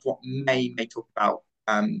kind of like what may talk about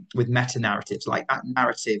with meta narratives. Like that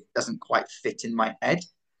narrative doesn't quite fit in my head,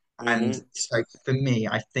 and Hmm. so for me,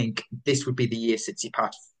 I think this would be the year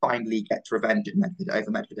Tsitsipas finally gets revenge at Medvedev,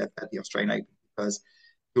 over Medvedev at the Australian Open because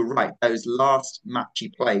you're right. Those last match he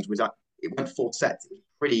played was it went four sets. It was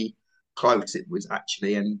pretty close. It was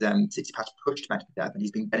actually, and Tsitsipas pushed Medvedev, and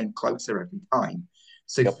he's been getting closer every time.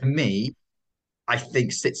 So Yep. for me, I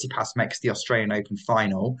think Tsitsipas makes the Australian Open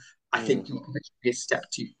final. I Mm. think Djokovic would be a step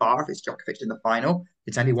too far if it's Djokovic in the final. If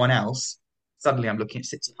it's anyone else, suddenly I'm looking at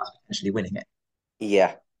Tsitsipas potentially winning it.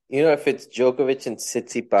 Yeah. If it's Djokovic and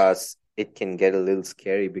Tsitsipas, it can get a little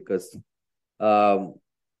scary because um,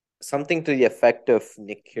 something to the effect of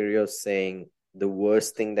Nick Kyrgios saying the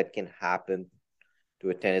worst thing that can happen to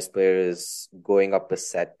a tennis player is going up a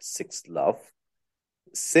set 6 love.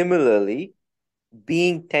 Similarly,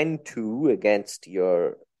 being 10-2 against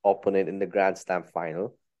your opponent in the Grand Slam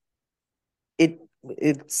final,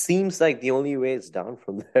 it seems like the only way is down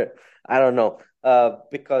from there. I don't know.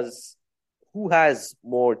 Because who has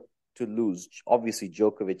more to lose? Obviously,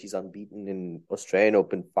 Djokovic is unbeaten in Australian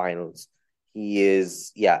Open finals. He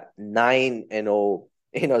is, yeah, 9-0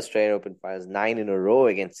 in Australian Open finals, 9 in a row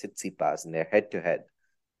against Tsitsipas in their head to head.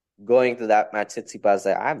 Going to that match, Tsitsipas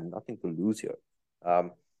like, I have nothing to lose here.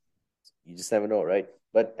 Um, you just never know, right?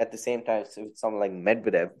 But at the same time, so with someone like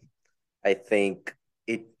Medvedev, I think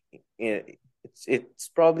it, it's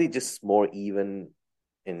probably just more even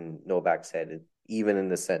in Novak's head, even in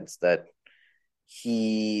the sense that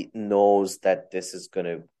he knows that this is going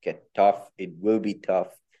to get tough. It will be tough.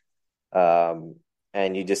 Um,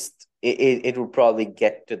 and it will probably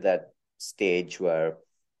get to that stage where,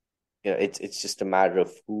 it's just a matter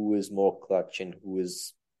of who is more clutch and who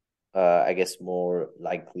is, I guess, more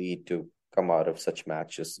likely to come out of such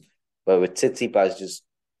matches. But with Tsitsipas, just,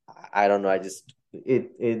 I don't know.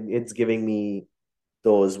 It's giving me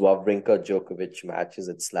those Wawrinka Djokovic matches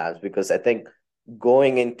at slams because I think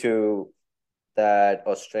going into that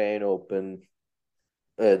Australian Open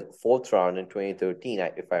fourth round in 2013,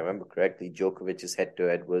 if I remember correctly, Djokovic's head to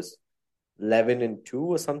head was 11-2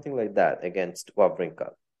 or something like that against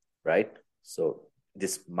Wawrinka, right? So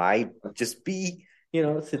this might just be,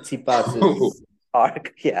 Tsitsipas's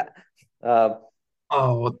arc. Yeah. Um,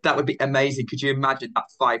 Oh, that would be amazing. Could you imagine that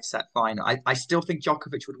five-set final? I still think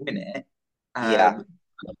Djokovic would win it. Yeah, Um,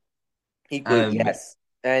 he could, um, yes.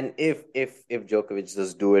 And if Djokovic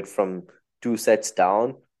does do it from two sets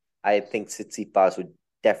down, I think Tsitsipas would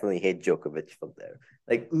definitely hit Djokovic from there.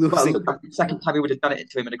 Like well, losing. look, that's the second time he would have done it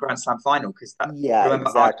to him in a Grand Slam final because that Yeah, remember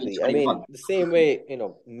exactly. I mean, 2021. the same way,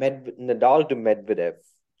 Nadal to Medvedev,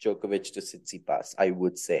 Djokovic to Tsitsipas, I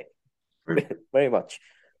would say very much.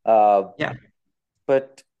 Uh, Yeah,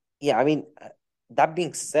 but yeah, I mean, that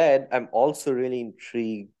being said, I'm also really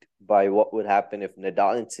intrigued by what would happen if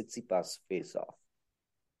Nadal and Tsitsipas face off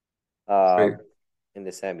uh, true. in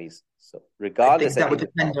the semis. So I regardless, think I that would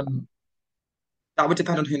think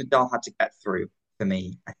depend on who Nadal had to get through for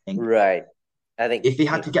me. I think right. I think if he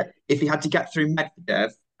had to get through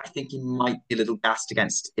Medvedev, I think he might be a little gassed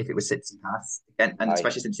against if it was Tsitsipas again, and I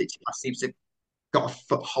especially since Tsitsipas seems to have got a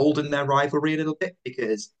foothold in their rivalry a little bit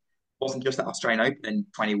because it wasn't just that Australian Open in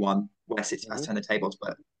 21 where Tsitsipas mhm. turned the tables,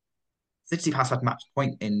 but Tsitsipas had match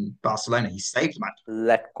point in Barcelona. He saved match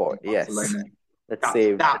Let in court, yes. Barcelona. Let's That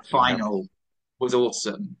say that final was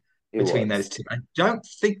awesome it between those was. two. I don't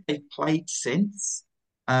think they've played since.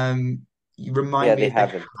 You remind Yeah, me they if they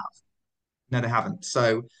have. haven't. No, they haven't.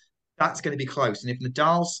 So that's going to be close. And if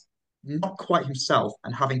Nadal's not quite himself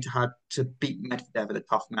and having to had to beat Medvedev in a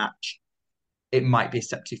tough match, it might be a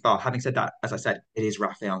step too far. Having said that, as I said, it is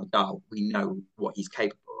Rafael Nadal. We know what he's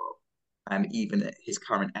capable of, even at his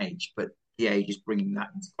current age. But the age is bringing that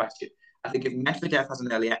into question. I think if Medvedev has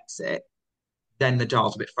an early exit, then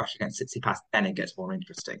Nadal's a bit fresh against Tsitsipas. Then it gets more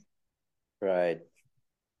interesting. Right.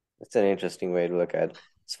 That's an interesting way to look at it.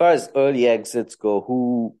 As far as early exits go,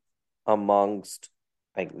 who amongst,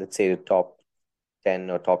 like, let's say the top 10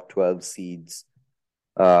 or top 12 seeds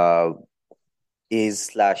uh, is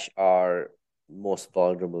slash are most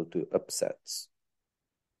vulnerable to upsets?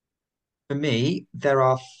 For me, there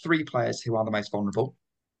are three players who are the most vulnerable.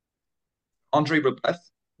 Andrei Rublev,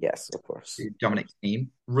 Yes, of course. Dominic's team.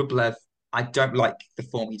 Rublev, I don't like the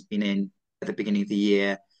form he's been in at the beginning of the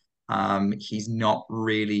year. He's not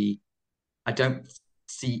really. I don't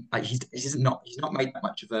see. He's not made that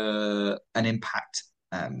much of an impact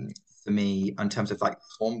for me in terms of like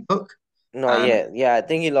form book. No, Um, yeah. I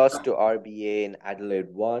think he lost to RBA in Adelaide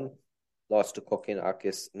 1, lost to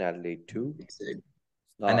Kokkinakis in Adelaide 2. It's and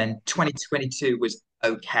not, then 2022 was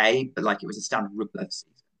okay, but like it was a standard Rublev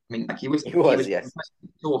season. I mean, like he he was, was yes.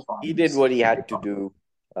 tour He did finals. what he had to do.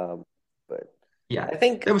 But Yeah, I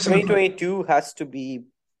think there was some. 2022 has to be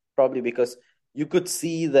probably because you could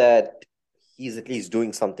see that he's at least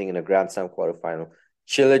doing something in a Grand Slam quarterfinal.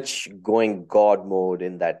 Cilic going God mode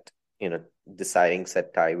in that, deciding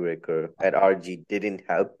set tiebreaker at RG didn't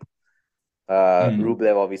help. Mm.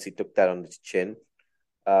 Rublev obviously took that on his chin.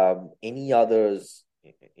 Any others,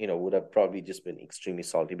 would have probably just been extremely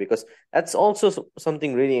salty because that's also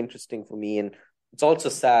something really interesting for me. And it's also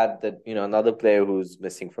sad that, another player who's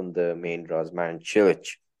missing from the main draws, Marin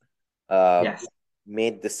Cilic, uh, Yes.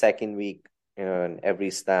 made the second week, in every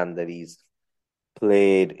slam that he's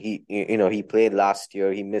played. He played last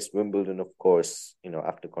year. He missed Wimbledon, of course,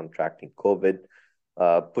 after contracting COVID.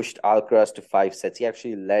 Pushed Alcaraz to 5 sets. He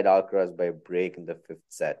actually led Alcaraz by a break in the fifth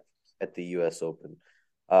set at the US Open.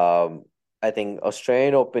 I think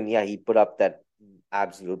Australian Open, yeah, he put up that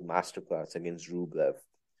absolute masterclass against Rublev.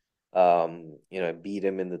 Beat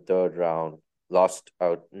him in the third round, lost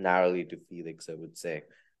out narrowly to Felix, I would say.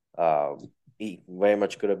 He very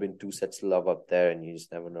much could have been 2 sets to love up there, and you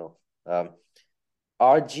just never know.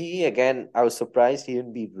 RG, again, I was surprised he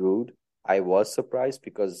didn't beat Rude. I was surprised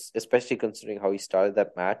because, especially considering how he started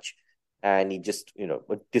that match, and he just,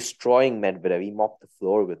 destroying Medvedev. He mopped the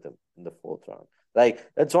floor with him in the fourth round. Like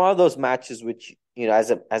that's one of those matches which,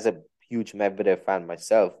 as a huge Medvedev fan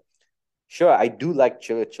myself, sure, I do like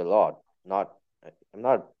Cilic a lot. I'm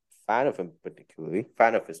not a fan of him particularly,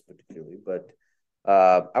 fan of his particularly, but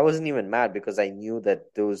I wasn't even mad because I knew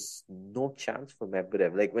that there was no chance for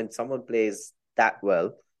Medvedev. Like when someone plays that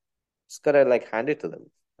well, just gotta like hand it to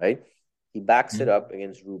them, right? He backs it Mm. up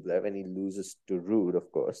against Rublev and he loses to Rude,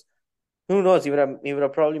 of course. Who knows? He would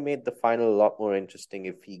have probably made the final a lot more interesting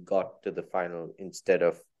if he got to the final instead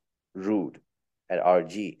of Rude at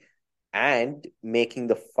RG. And making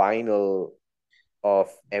the final of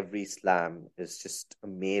every slam is just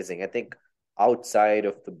amazing. I think outside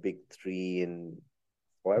of the big three in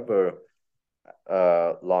however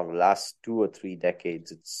long last 2 or 3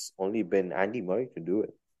 decades, it's only been Andy Murray to do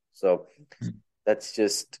it. So that's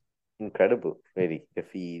just incredible, really,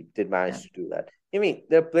 if he did Yeah. manage to do that. I mean,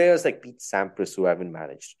 there are players like Pete Sampras who haven't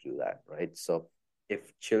managed to do that, right? So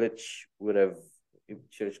if Cilic could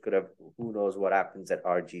have, who knows what happens at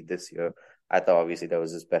RG this year? I thought obviously that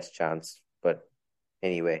was his best chance. But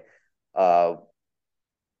anyway, uh,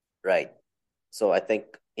 right. So I think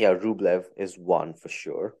yeah, Rublev is one for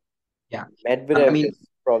sure. Yeah. I Medvedev mean, is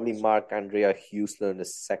probably Marc-Andrea Huesler in the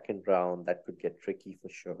second round. That could get tricky for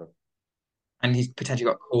sure. and he's potentially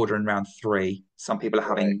got Corda in round three. Some people are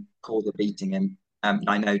Right. having Corda beating him. And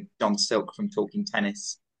I know Don Silk from Talking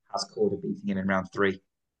Tennis has Corda beating him in round three.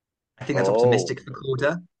 I think that's Oh, optimistic for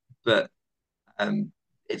Corda, but um,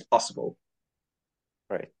 it's possible.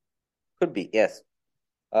 right. Could be, yes.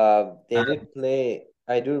 They Um, did play.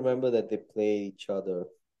 I do remember that they played each other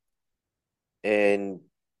in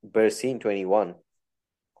Bercy 21.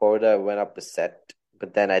 Korda went up a set,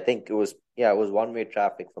 but then I think it was yeah, it was one-way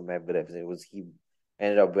traffic for Medvedev. It was he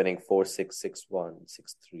ended up winning 4-6, 6-1,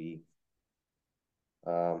 6-3.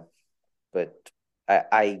 Um, but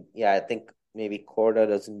I think maybe Korda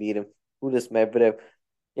doesn't beat him. Who does Medvedev?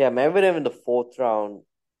 Yeah, Medvedev in the fourth round.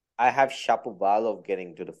 I have Shapovalov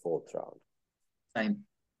getting to the fourth round. same.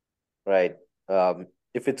 Right.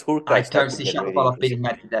 If it's I Hurkacz, that don't could see get really Shapovalov beating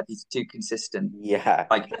interesting. Medvedev. He's too consistent. Yeah,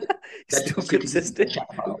 Like it's too Medvedev's too consistent for consistent.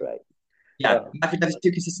 Shapovalov. Right. Yeah, Uh, Medvedev's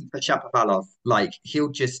too consistent for Shapovalov. Like he'll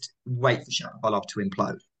just wait for Shapovalov to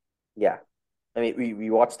implode. yeah. I mean, we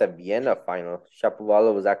watched that Vienna final.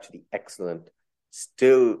 Shapovalov was actually excellent.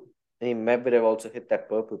 Still, I mean, Medvedev also hit that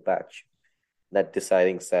purple patch, that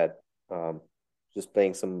deciding set. Um, just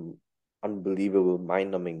playing some unbelievable,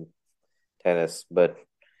 mind-numbing tennis. But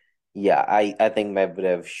yeah, I think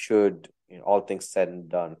Medvedev should, all things said and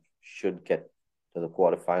done, should get to the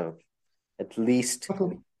quarterfinal. At least,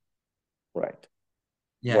 Couple, right. Go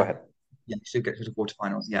yeah, ahead. yeah, should get to the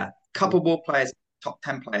quarterfinals. Yeah, couple more players, top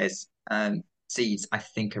 10 players, seeds I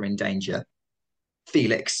think are in danger.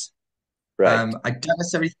 Felix. Right. I don't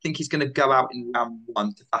necessarily think he's going to go out in round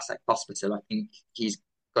one to Vasek Pospisil. I think he's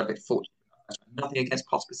got a bit fortunate. Nothing against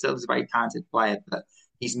Pospisil; he's a very talented player, but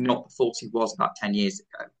he's not the force he was about 10 years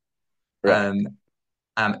ago. Right.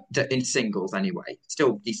 In singles anyway,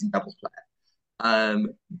 still decent doubles player.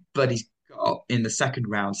 But he's got in the second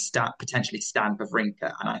round potentially Stan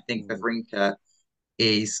Wawrinka, and I think Mm-hmm. Wawrinka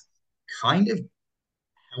is kind of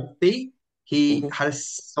healthy. He Mm-hmm. had a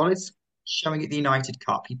solid showing at the United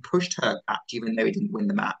Cup. He pushed her back even though he didn't win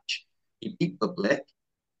the match. He beat Bublik.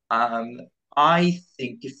 Um, I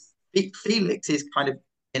think if Felix is kind of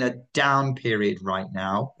in a down period right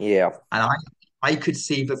now, Yeah. and I could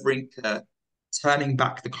see Wawrinka turning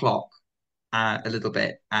back the clock a little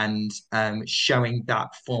bit and showing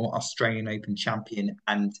that former Australian Open champion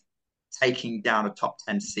and taking down a top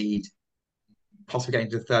 10 seed, possibly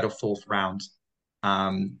getting to the third or fourth round.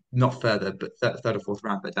 Not further, but third or fourth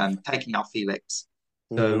round, but taking out Felix.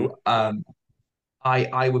 Mm-hmm. So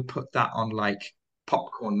I would put that on like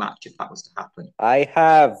popcorn match if that was to happen. I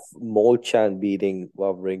have Molchan beating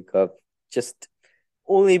Wawrinka just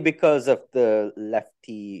only because of the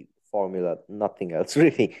lefty formula, nothing else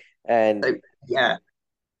really. And So yeah,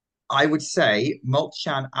 I would say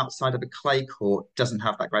Molchan outside of a clay court doesn't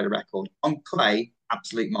have that great a record. On clay,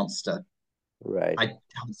 absolute monster. right, I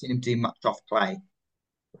haven't seen him do much off clay.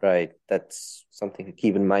 right. That's something to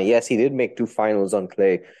keep in mind. Yes, he did make two finals on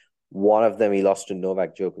clay. One of them he lost to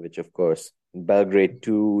Novak Djokovic, of course. Belgrade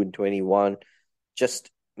 2 in 21. Just,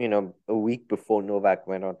 a week before Novak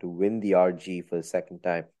went on to win the RG for the second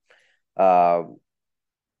time. Um,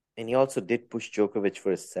 and he also did push Djokovic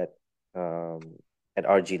for a set at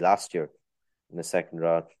RG last year in the second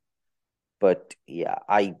round. But yeah,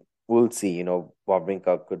 I will see.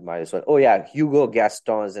 Wawrinka could might as well. Oh yeah, Hugo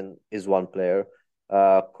Gaston is one player.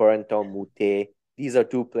 Corentin Moutet. These are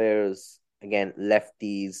two players again,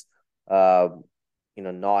 lefties. Um,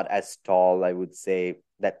 not as tall. I would say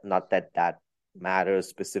that not that matters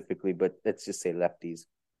specifically, but let's just say lefties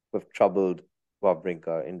who have troubled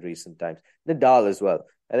Wawrinka in recent times. Nadal as well.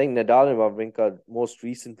 I think Nadal and Wawrinka most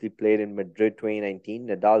recently played in Madrid 2019.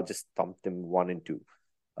 Nadal just thumped him 1-2.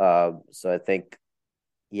 So I think,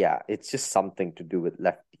 yeah, it's just something to do with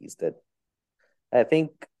lefties that I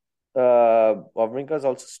think Wawrinka's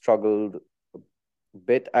also struggled a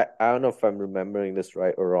bit. I don't know if I'm remembering this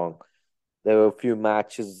right or wrong. There were a few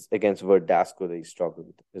matches against Verdasco that he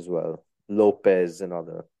struggled as well. Lopez and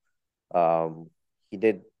other. Um, he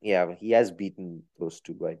did, yeah, he has beaten those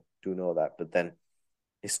two. I do know that, but then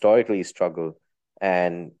historically he struggled.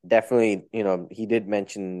 And definitely, he did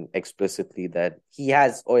mention explicitly that he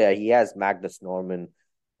has Magnus Norman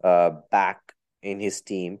back in his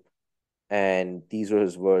team. And these were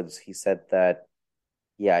his words. He said that,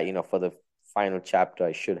 yeah, for the final chapter,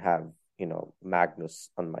 I should have, Magnus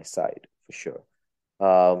on my side for sure.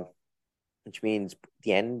 Um, which means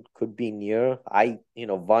the end could be near.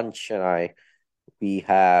 Vanch and I We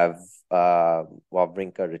have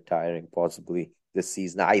Wawrinka retiring possibly this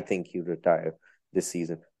season. I think he'll retire this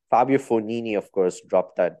season. Fabio Fognini, of course,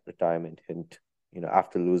 dropped that retirement hint,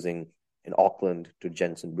 after losing in Auckland to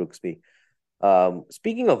Jenson Brooksby.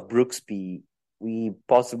 Speaking of Brooksby, we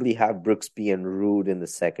possibly have Brooksby and Rude in the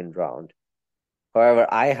second round. However,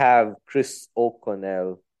 I have Chris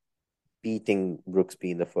O'Connell beating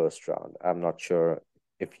Brooksby in the first round. I'm not sure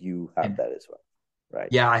if you have that as well, right?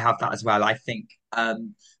 Yeah, I have that as well. I think, I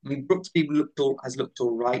mean, has looked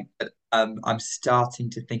all right, but I'm starting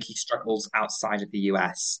to think he struggles outside of the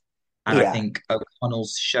US. And I Yeah, think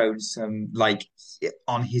O'Connell's shown some, like,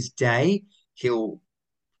 on his day, he'll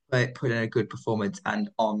put in a good performance. I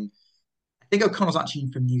think O'Connell's actually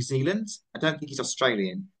from New Zealand. I don't think he's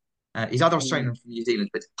Australian. He's either Australian mm, or from New Zealand,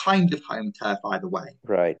 but it's kind of home turf either way.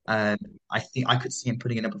 right. Um, I think I could see him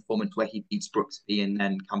putting in a performance where he beats Brooksby and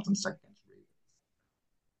then comes on second against Rude.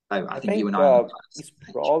 So I I think you think and I are on the kind of he's same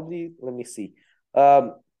page. probably, let me see.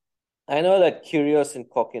 Um, I know that Kyrgios and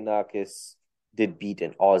Kokkinakis did beat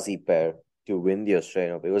an Aussie pair to win the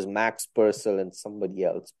Australian Open. It was Max Purcell and somebody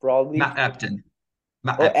else, probably. Matt Ebden.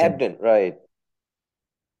 Matt Oh, Ebden. Ebden, right.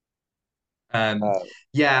 Um, Uh,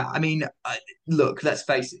 yeah, I mean, look, let's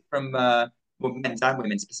face it, from well, men's and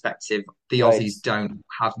women's perspective, the right. Aussies don't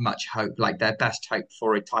have much hope. Like their best hope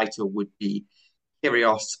for a title would be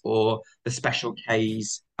Kyrgios or the Special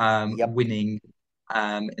K's Yep. winning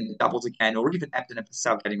in the doubles again, or even Ebden and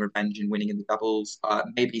Purcell getting revenge and winning in the doubles.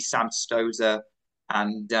 Maybe Sam Stosur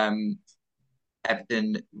and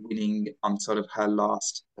Ebden winning on sort of her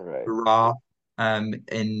last Right. hurrah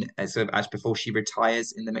in sort of as before she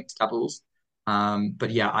retires in the mixed doubles.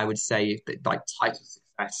 But yeah, I would say that like title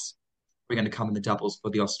success we're going to come in the doubles for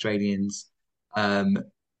the Australians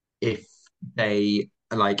if they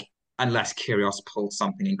like unless Kyrgios pulls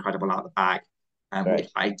something incredible out of the bag, which Right.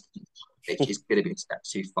 I think which is going to be a step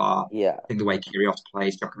too far. Yeah. I think the way Kyrgios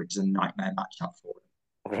plays, Djokovic is a nightmare matchup for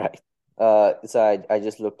him. Right. So I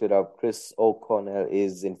just looked it up. Chris O'Connell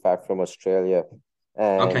is in fact from Australia.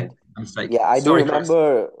 Okay, And a mistake. yeah, Sorry, Chris.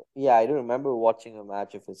 I do remember watching a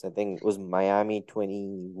match of his. I think it was Miami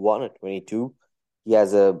 21 or 22. He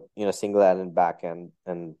has a, single-handed backhand,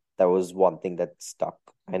 and that was one thing that stuck.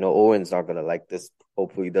 I know Owen's not gonna like this.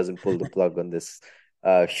 Hopefully he doesn't pull the plug on this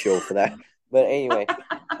show for that. But anyway,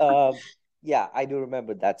 um yeah, I do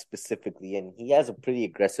remember that specifically, and he has a pretty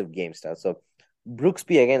aggressive game style. So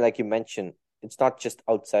Brooksby, again, like you mentioned, it's not just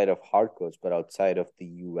outside of hard courts, but outside of the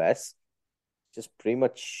US, just pretty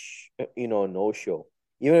much, no show.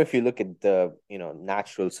 Even if you look at the,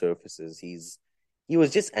 natural surfaces, he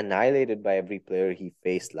was just annihilated by every player he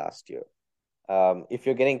faced last year. If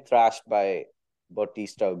you're getting thrashed by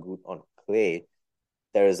Bautista Agut on clay,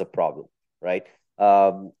 there is a problem, right?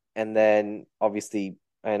 And then obviously,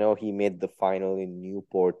 I know he made the final in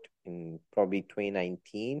Newport in probably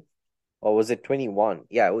 2019, or was it 21?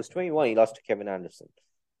 Yeah, it was 21. He lost to Kevin Anderson.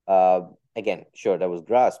 Again, sure, that was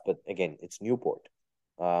grass, but again, it's Newport.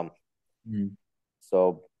 Um, Mm.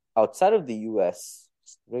 so outside of the US,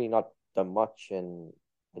 it's really not done much, and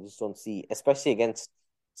I just don't see, especially against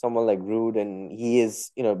someone like Rude, and he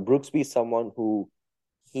is, Brooksby is someone who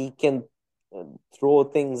he can uh, throw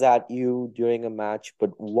things at you during a match,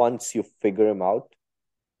 but once you figure him out,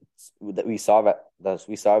 that we saw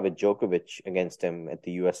with Djokovic against him at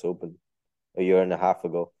the US Open a year and a half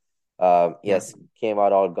ago. Yeah. Yes, came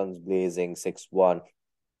out all guns blazing, 6-1.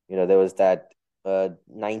 There was that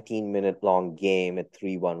 19-minute long game at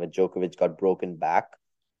 3-1 where Djokovic got broken back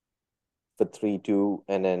for 3-2.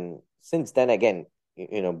 And then since then, again,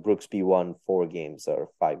 Brooksby won 4 games or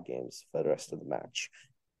 5 games for the rest of the match.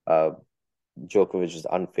 Uh, Djokovic is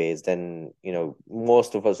unfazed. And,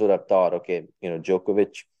 most of us would have thought, okay,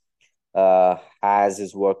 Djokovic has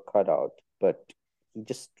his work cut out, but he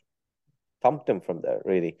just thumped him from there,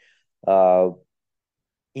 really. Uh,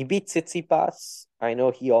 he beat Tsitsipas. I know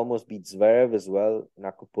he almost beat Zverev as well in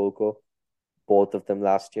Acapulco, both of them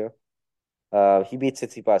last year. He beat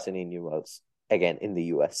Tsitsipas in Indian Wells, again, in the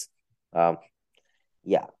US. Um,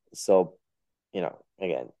 yeah, so,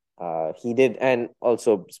 again, he did. And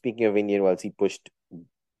also, speaking of Indian Wells, he pushed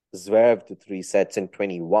Zverev to 3 sets in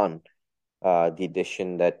 21, the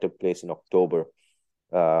edition that took place in October.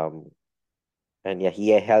 Um, and yeah, he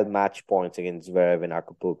held match points against Zverev in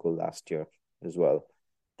Acapulco last year as well.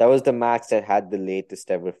 That was the match that had the latest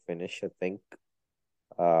ever finish, I think.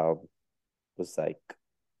 Was like,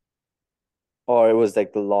 or it was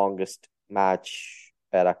like the longest match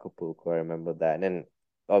at Acapulco. I remember that. And then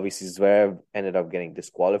obviously Zverev ended up getting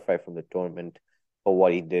disqualified from the tournament for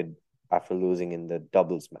what he did after losing in the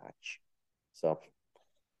doubles match. So,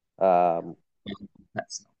 um,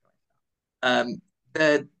 That's not right.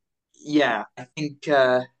 uh, yeah, I think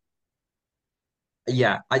I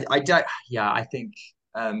don't I think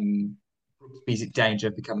Brooksby's at danger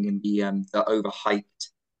of becoming in the overhyped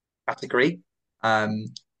category. Um,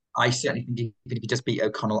 I certainly think even if he does beat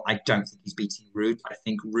O'Connell, I don't think he's beating Rude. I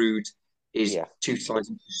think Rude is Yeah. too solid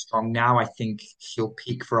and too strong now. I think he'll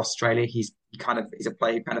peak for Australia. He's a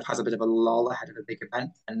player who kind of has a bit of a lull ahead of a big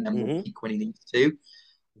event and then will Hmm. peak when he needs to.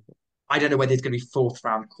 I don't know whether he's going to be fourth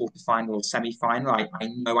round, quarter final, or semi final. I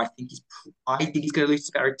know I think he's going to lose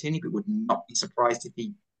to Berrettini, but would not be surprised if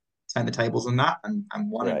he turned the tables on that and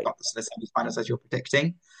won and Right. got to the semi finals as you're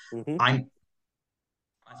predicting. Hmm. I'm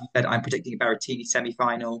As you said, I'm predicting a Berrettini semi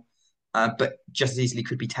final, but just as easily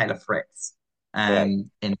could be Taylor Fritz Right.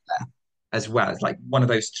 in there as well. It's like one of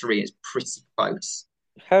those three is pretty close.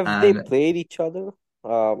 Have they Um, played each other?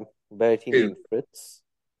 Berrettini who and Fritz?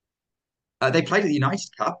 They played at the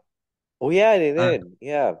United Cup. Oh yeah, they Uh, did.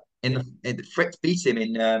 Yeah. Fritz beat him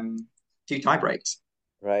in two tiebreaks.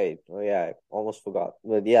 Right. Oh yeah, I almost forgot.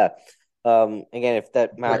 But yeah. Again, if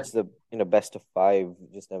that match the best of five, you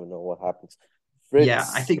just never know what happens. Yeah, I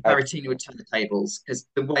Fritz, think Berrettini would turn the tables because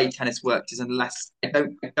the way tennis works is unless I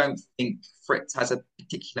don't think Fritz has a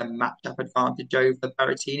particular matchup advantage over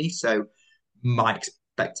Berrettini. So my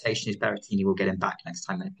expectation is Berrettini will get him back next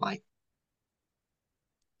time they play.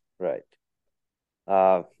 right.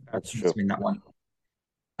 That's Berrettini to true. win that one.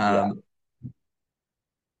 Yeah.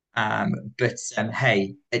 Um, but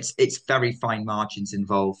hey, it's very fine margins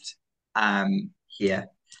involved here.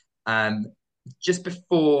 Um, just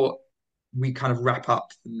before we kind of wrap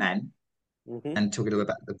up the men Hmm. and talk a little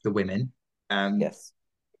about the women, um, Yes.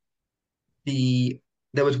 the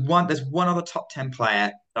there's one other top 10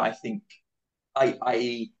 player that I think I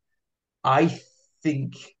I I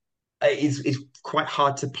think is quite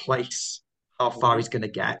hard to place how far Hmm. he's going to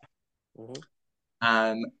get. Hmm.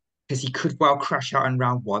 Um, because he could well crash out in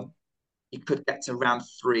round one. He could get to round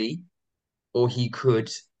three, or he could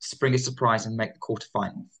spring a surprise and make the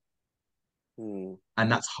quarterfinals. Hmm. And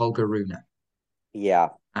that's Holger Rune. Yeah.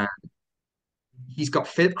 Uh, he's got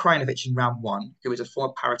Filip Krajinovic in round one, who is a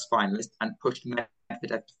former Paris finalist and pushed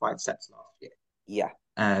Medvedev to 5 sets last year. Yeah.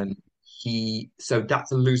 So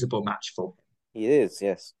that's a losable match for him. He is.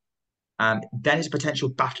 Yes. Then it's a potential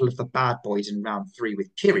battle of the bad boys in round three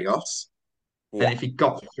with Kyrgios. And Yeah. if he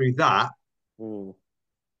got through that, Hmm.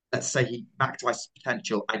 let's say he maximized his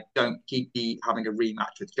potential, I don't keep the having a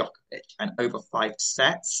rematch with Djokovic. And over 5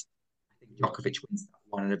 sets, I think Djokovic wins that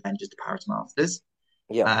one and avenges the Paris Masters.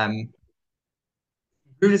 Yeah. Um,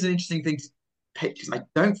 Rune is an interesting thing to pick because I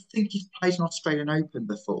don't think he's played an Australian Open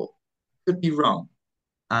before. Could be wrong.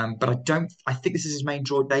 But I don't. I think this is his main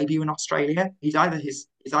draw debut in Australia. He's either this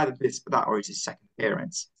for that or it's his second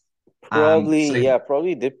appearance. Probably. So I Yeah.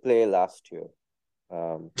 Probably did play last year.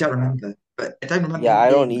 don't remember, but I don't remember Yeah. him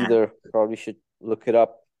I don't being there. either. Probably should look it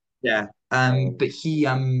up. Yeah. Um. But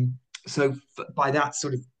by that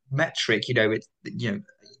sort of metric, it's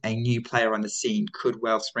a new player on the scene could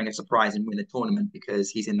well spring a surprise and win the tournament because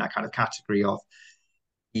he's in that kind of category of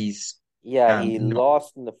he's Yeah. He not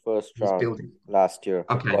lost in the first he's round building. last year,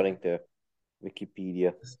 Okay, according to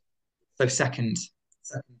Wikipedia. so second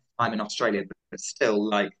time in Australia, but still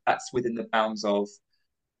like that's within the bounds of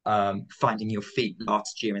finding your feet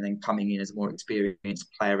last year and then coming in as a more experienced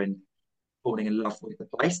player and falling in love with the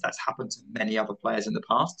place. That's happened to many other players in the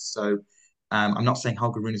past. So I'm not saying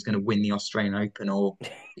Holger Rune is going to win the Australian Open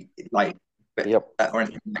like Yep. or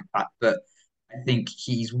anything like that, but I think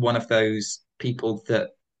he's one of those people that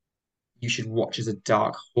you should watch as a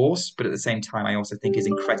dark horse, but at the same time, I also think is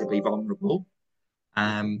incredibly vulnerable.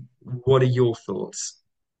 What are your thoughts?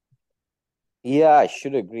 Yeah, I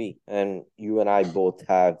should agree. And you and I both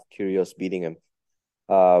have Kyrgios beating him.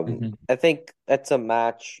 Mhm. I think that's a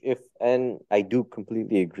match and I do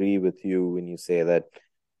completely agree with you when you say that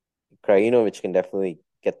Krajinovic can definitely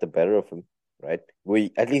get the better of him, right?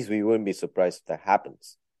 At least we wouldn't be surprised if that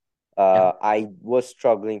happens. Yeah, I was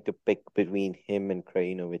struggling to pick between him and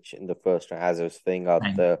Krajinovic in the first round as I was filling out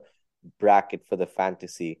same. the bracket for the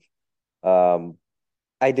fantasy. Um,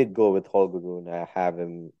 I did go with Holger Rune. I have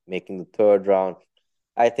him making the third round.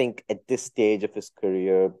 I think at this stage of his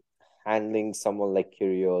career, handling someone like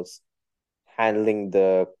Kyrgios, handling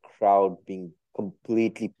the crowd being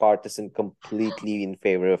completely partisan, completely in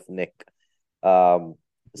favor of Nick, um,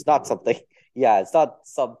 it's not something. Yeah, it's not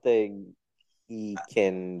something he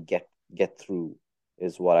can get through.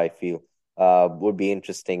 Is what I feel. Would be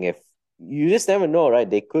interesting if you just never know, right?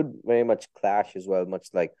 They could very much clash as well, much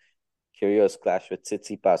like Kyrgios clash with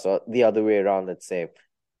Tsitsipas, or the other way around. Let's say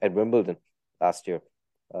at Wimbledon last year,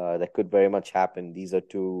 that could very much happen. These are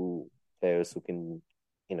two players who can,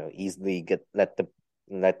 easily get let the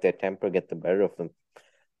and let their temper get the better of them.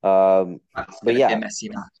 Um, That's but going to be a yeah, messy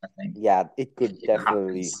match, I think, yeah, it could if it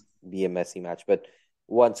definitely happens. be a messy match. But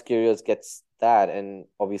once Kyrgios gets that, and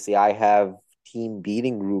obviously I have team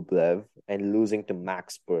beating Rublev and losing to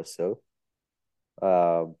Max Purcell.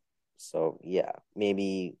 Um, so yeah,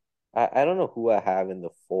 maybe I don't know who I have in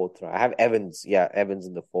the fourth round. I have Evans. Yeah, Evans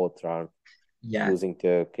in the fourth round, Yeah. losing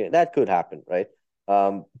to that could happen, right?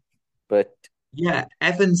 Um, but Yeah,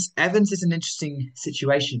 Evans is an interesting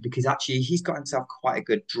situation because actually he's got himself quite a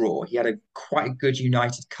good draw. He had a quite a good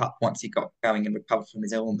United Cup once he got going and recovered from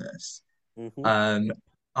his illness. mhm, Um,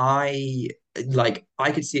 I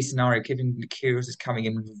I could see a scenario given the Kyrgios is coming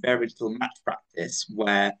in with very little match practice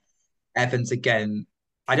where Evans again.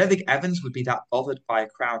 I don't think Evans would be that bothered by a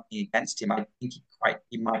crowd being against him. I think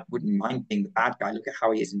he might wouldn't mind being the bad guy. Look at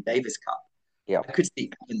how he is in Davis Cup. yeah, I could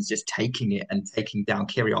see Evans just taking it and taking down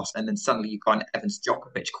Kyrgios, and then suddenly you've got an Evans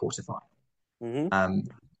Djokovic quarterfinal. mhm, Um,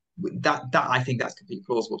 that I think that's completely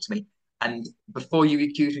plausible to me. And before you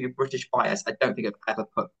accuse me of British bias, I don't think I've ever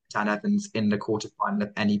put Dan Evans in the quarterfinal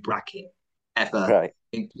of any bracket ever, right,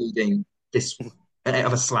 including this one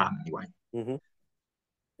of a slam anyway. mhm,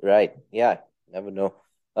 right, yeah. Never know.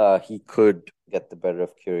 He could get the better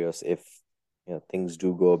of Kyrgios if things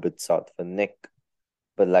do go a bit south for Nick.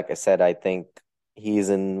 But like I said, I think he's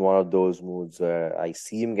in one of those moods where I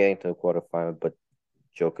see him getting to the quarterfinal, but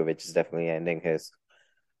Djokovic is definitely ending his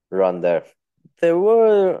run there. There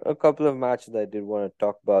were a couple of matches that I did want to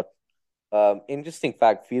talk about. Interesting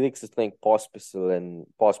fact, Felix is playing Pospisil, and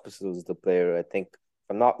Pospisil is the player, I think, if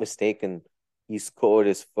I'm not mistaken, he scored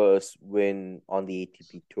his first win on the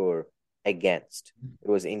ATP Tour against. It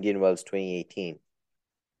was Indian Wells 2018.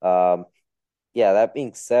 Um, yeah, that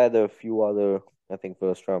being said, there are a few other, I think,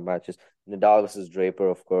 first round matches. Nadal versus Draper,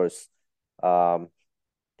 of course. Um,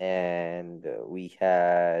 and we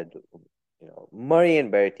had, Murray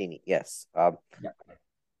and Berrettini. Yes. Yeah.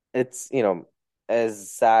 It's,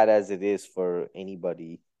 as sad as it is for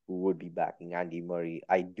anybody who would be backing Andy Murray,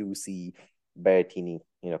 I do see Berrettini,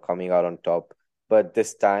 coming out on top. But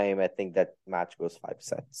this time, I think that match goes 5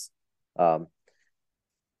 sets. Um,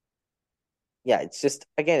 yeah, it's just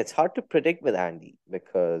again, it's hard to predict with Andy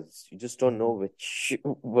because you just don't know which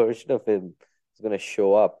version of him is going to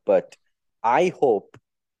show up. But I hope,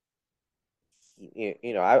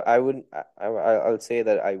 I wouldn't, I'll say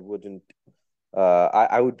that I wouldn't,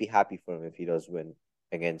 I would be happy for him if he does win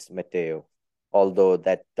against Matteo, although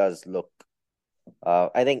that does look,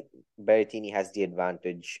 I think Berrettini has the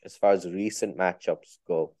advantage as far as recent matchups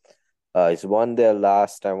go. He's won their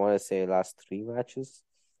last, I want to say, last three matches.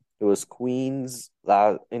 It was Queens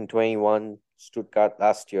in 21, Stuttgart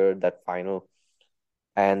last year, that final,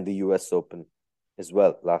 and the US Open as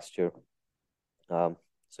well last year. Um,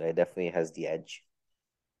 so it definitely has the edge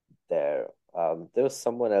there. There was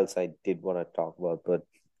someone else I did want to talk about, but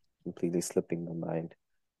completely slipping my mind.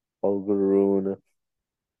 Holger Rune.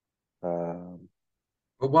 Um,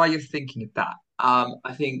 But while you're thinking of that,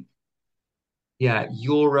 I think yeah,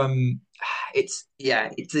 you're it's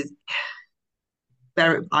a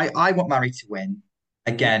very I want Murray to win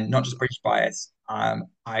mhm, again, not just British bias.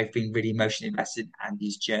 I've been really emotionally invested in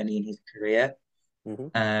Andy's journey in his career.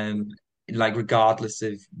 mhm, Um, like regardless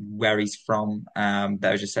of where he's from,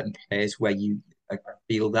 there are just certain players where you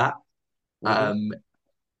feel that. mhm, Um,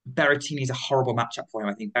 Berrettini is a horrible matchup for him.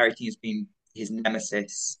 I think Berrettini has been his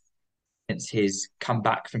nemesis since his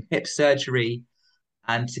comeback from hip surgery.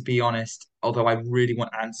 And to be honest, although I really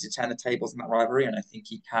want Andy to turn the tables in that rivalry, and I think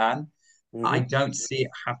he can, I mhm. don't see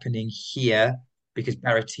it happening here because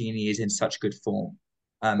Berrettini is in such good form.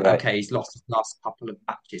 Right. Okay, he's lost his last couple of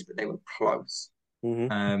matches, but they were close. Mhm,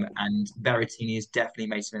 And Berrettini has definitely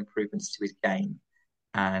made some improvements to his game.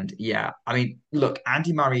 And yeah, I mean, look,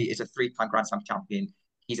 Andy Murray is a three-time Grand Slam champion.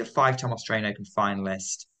 He's a five-time Australian Open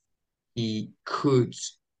finalist. He could,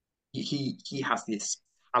 he has this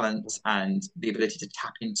talent and the ability to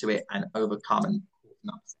tap into it and overcome and cause an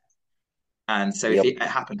upset. And so if yep. it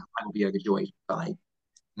happened, I will be overjoyed. But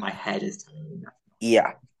my head is telling me that's Yeah.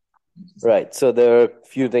 not. Right. So there are a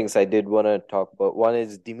few things I did want to talk about. One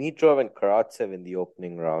is Dimitrov and Karatsev in the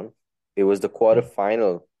opening round. It was the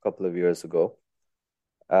quarterfinal a couple of years ago.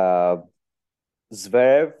 Uh,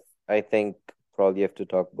 Zverev, I think probably have to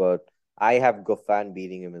talk about. I have Goffin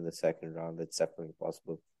beating him in the second round. That's definitely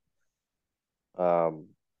possible. Um,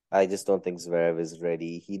 I just don't think Zverev is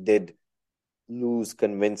ready. He did lose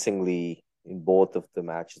convincingly in both of the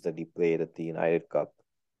matches that he played at the United Cup.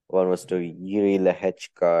 One was to Yuri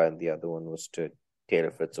Lehechka, and the other one was to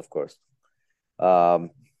Taylor Fritz, of course.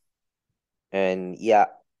 Um, and yeah,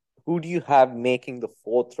 who do you have making the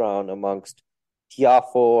fourth round amongst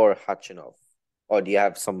Tiafo or Hachinov? Or do you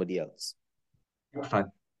have somebody else?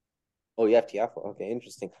 Fine. Oh, you have Tiafoe. Okay,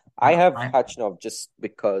 interesting. I Yeah, have Khachanov just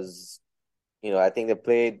because, I think they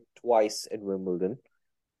played twice at Wimbledon.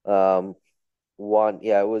 Um, One,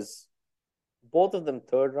 yeah, it was both of them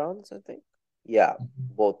third rounds, I think. Yeah,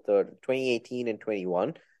 both third, 2018 and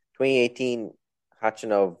 21. 2018,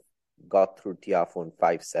 Khachanov got through Tiafoe in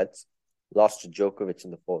 5 sets, lost to Djokovic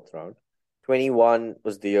in the fourth round. 21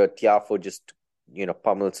 was the year Tiafoe just,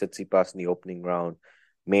 pummeled Tsitsipas in the opening round,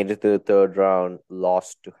 made it to the third round,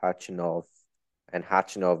 lost to Khachanov, and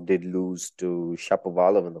Khachanov did lose to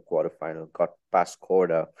Shapovalov in the quarterfinal, got past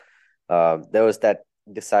Korda. There was that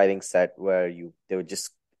deciding set where they were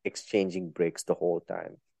just exchanging breaks the whole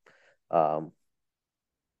time. Um,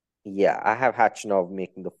 yeah, I have Khachanov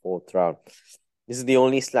making the fourth round. This is the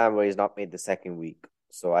only slam where he's not made the second week,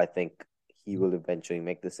 so I think he will eventually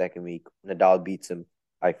make the second week. Nadal beats him,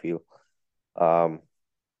 I feel. Um,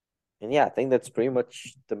 and yeah, I think that's pretty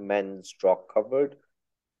much the men's draw covered.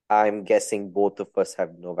 I'm guessing both of us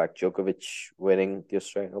have Novak Djokovic winning the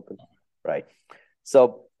Australian Open, right?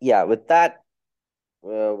 So yeah, with that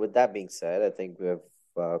being said, I think we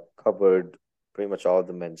have covered pretty much all of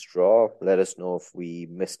the men's draw. Let us know if we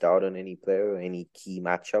missed out on any player, any key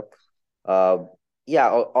matchup. Uh, yeah,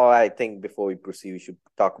 or I think before we proceed, we should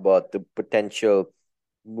talk about the potential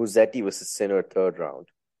Musetti versus Sinner third round.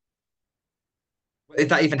 if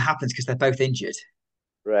that even happens because they're both injured.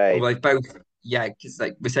 Right. Well, they both, yeah, because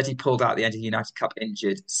like Rossetti pulled out at the end of the United Cup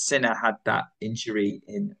injured. Sinner had that injury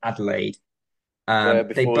in Adelaide. Where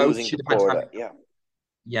They before both losing to should have had Korda. time. Yeah.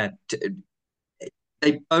 Yeah,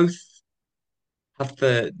 they both have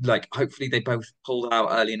the like. Hopefully, they both pulled out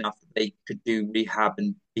early enough that they could do rehab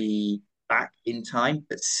and be back in time.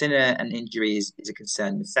 But Sinner and injury is a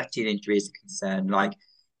concern. Rossetti and injury is a concern. Like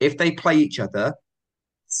if they play each other,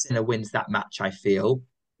 Sinner wins that match. I feel.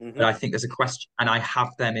 But Mm-hmm. I think there's a question, and I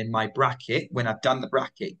have them in my bracket when I've done the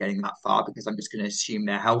bracket getting that far because I'm just going to assume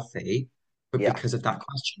they're healthy. But Yeah. because of that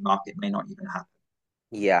question mark, it may not even happen.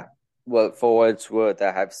 Yeah. Well, for what it's worth,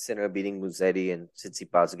 I have Sinner beating Musetti and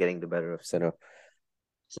Tsitsipas getting the better of Sinner.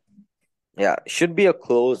 Yeah, should be a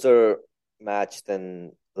closer match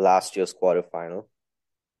than last year's quarterfinal.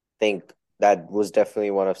 Think that was definitely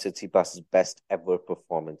one of Tsitsipas's best ever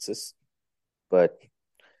performances. But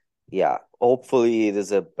yeah, hopefully it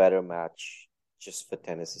is a better match just for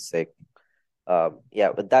tennis's sake. Yeah,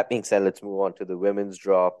 with that being said, let's move on to the women's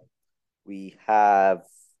draw. We have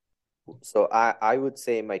so I would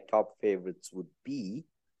say my top favorites would be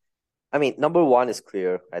I mean, number one is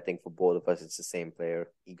clear. I think for both of us, it's the same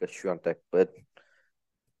player, Iga Swiatek. But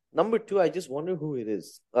number two, I just wonder who it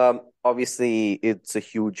is. Obviously, it's a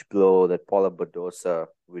huge blow that Paula Badosa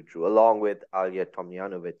withdrew, along with Alia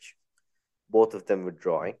Tomljanovic, both of them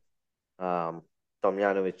withdrawing. Um,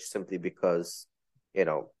 Tomljanovic simply because,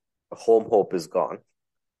 home hope is gone.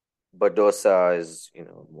 Badosa is,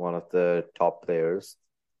 one of the top players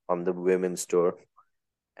on the women's tour.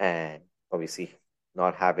 And obviously,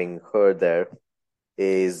 not having her there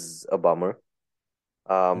is a bummer.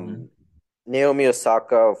 Mhm. Um, Naomi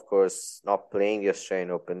Osaka, of course, not playing the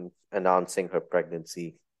Australian Open, announcing her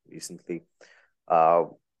pregnancy recently. Uh,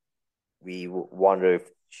 we wonder if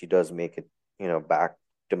she does make it, back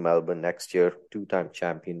to Melbourne next year, two-time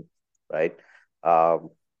champion, right?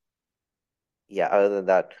 Um, yeah, other than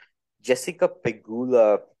that, Jessica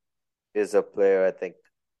Pegula is a player I think,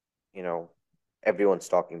 you know, everyone's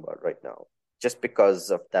talking about right now, just because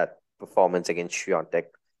of that performance against Swiatek.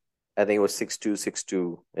 I think it was 6-2,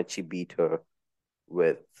 6-2 that she beat her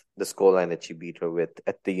with the scoreline that she beat her with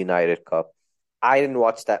at the United Cup. I didn't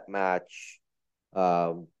watch that match.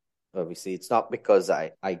 Um, Obviously, it's not because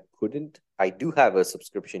I couldn't. I do have a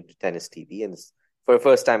subscription to Tennis TV, and for the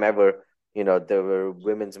first time ever, there were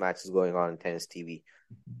women's matches going on Tennis TV.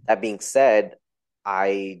 That being said,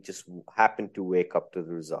 I just happened to wake up to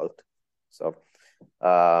the result. So,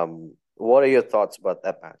 what are your thoughts about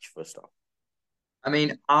that match, first off? I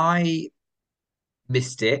mean, I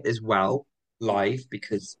missed it as well Mm-hmm. live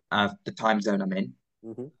because of the time zone I'm in.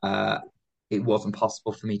 Mm-hmm. Uh, it wasn't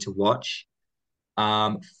possible for me to watch.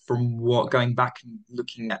 Um, from what going back and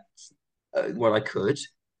looking at what I could,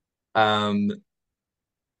 um,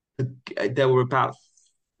 there were about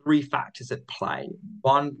three factors at play.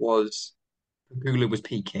 One was Pagula was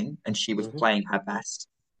peaking and she was Mm-hmm. playing her best,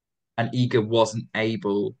 and Iga wasn't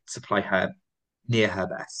able to play her near her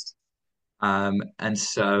best. And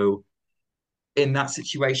so in that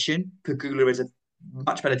situation, Pagula is a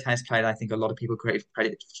much better tennis player than I think a lot of people create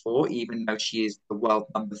credit for, even though she is the world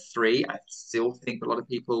number three. I still think a lot of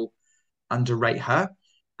people underrate her.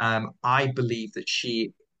 I believe that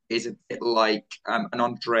she is a bit like an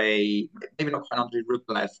Andre, maybe not quite an Andre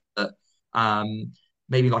Rublev, but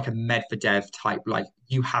maybe like a Medvedev type. Like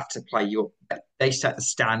you have to play your. They set the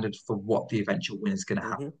standard for what the eventual winner is going to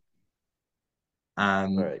have. Mm-hmm. All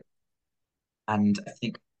Um, right. and I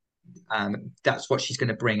think that's what she's going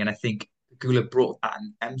to bring. And I think Gula brought that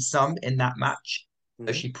and some in that match, so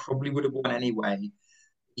Mm-hmm. she probably would have won anyway.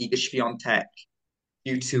 Iga Swiatek,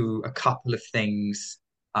 due to a couple of things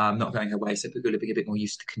not going her way. So Pagula being a bit more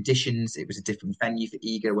used to conditions. It was a different venue for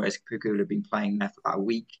Iga, whereas Pagula had been playing there for about a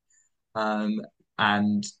week. Um,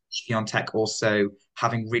 and Swiatek also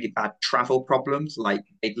having really bad travel problems. Like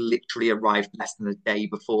they'd literally arrived less than a day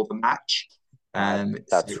before the match. So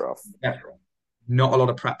That's rough. yeah, not a lot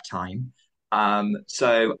of prep time.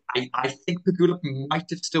 So I think Pagula might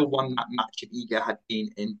have still won that match if Iga had been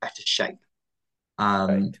in better shape. Um,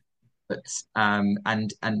 Right. but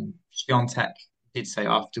and Swiatek did say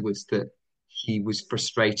afterwards that she was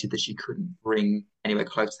frustrated that she couldn't bring anywhere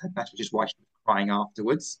close to her best, which is why she was crying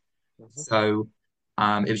afterwards. Mm-hmm. So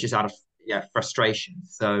it was just out of frustration.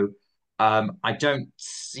 So I don't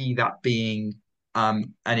see that being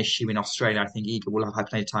an issue in Australia. I think Iga will have had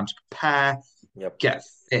plenty of time to prepare, Yep. get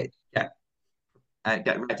fit,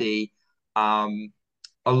 get ready. Um,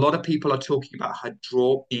 a lot of people are talking about her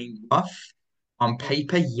draw being rough. On Mm.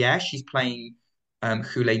 paper, yeah, she's playing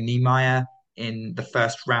Hule Niemeyer in the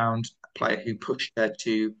first round, a player who pushed her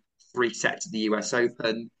to 3 sets at the US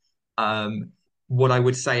Open. Um, what I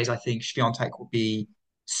would say is I think Swiatek will be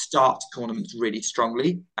start tournaments really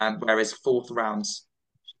strongly, whereas fourth rounds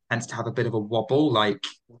tends to have a bit of a wobble.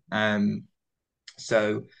 Um,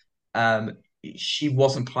 so um, she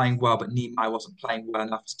wasn't playing well, but Niemeyer wasn't playing well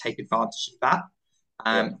enough to take advantage of that,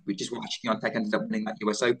 Yep. which is why Swiatek ended up winning that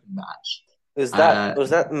US Open match. Is that Uh, was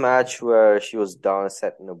that match where she was down a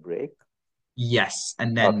set in a break? yes,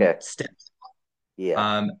 and then Okay. steps. Yeah.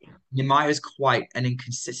 Um, Niemeyer is quite an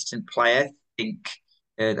inconsistent player. I think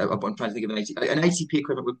I'm trying to think of an ATP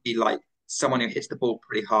equivalent would be like someone who hits the ball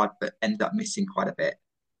pretty hard but ends up missing quite a bit.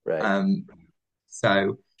 Right. Um,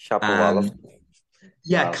 so Shapovalov. um,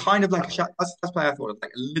 yeah, Um. kind of like that's what I thought of,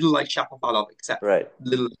 like a little like Shapovalov, except Right. a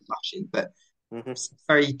little flashy, but Mm-hmm.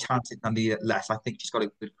 very talented nonetheless. I think she's got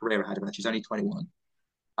a good career ahead of her. She's only 21.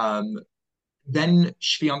 Um, then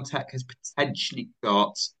Swiatek has potentially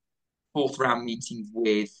got fourth round meetings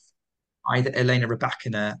with either Elena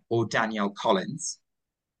Rybakina or Danielle Collins,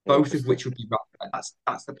 both of Interesting. which would be rough.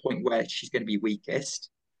 That's the point where she's going to be weakest.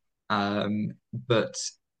 But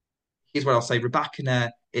here's what I'll say: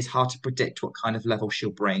 Rybakina is hard to predict what kind of level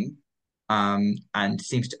she'll bring, and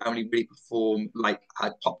seems to only really perform like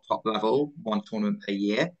at top level, one tournament per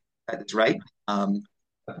year at the rate.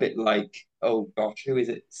 A bit like, oh gosh, who is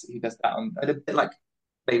it who does that on a bit like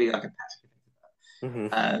maybe like a Mm-hmm.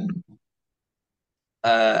 um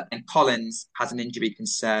and Collins has an injury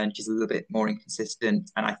concern. She's a little bit more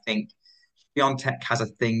inconsistent, and I think Biontech has a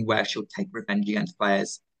thing where she'll take revenge against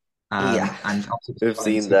players. Yeah. And obviously We've Collins,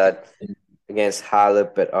 seen who's that against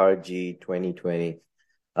Halep at RG 2020.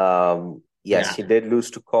 Yes, yeah, she did lose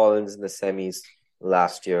to Collins in the semis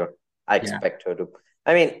last year. I yeah, expect her to.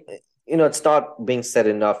 I mean, it's not being said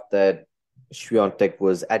enough that Swiatek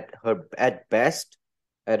was at best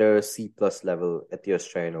at a C plus level at the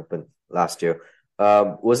Australian Open last year.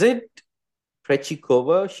 Was it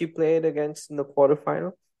Krejcikova she played against in the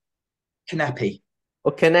quarterfinal? Kanepi,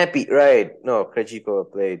 Oh, Kanepi, right? No,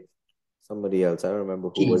 Krejcikova played somebody else. I don't remember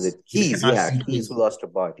who was Keys, it. Keys, yeah, Madison Keys Keys. who lost to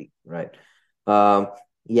Barty, right? Um,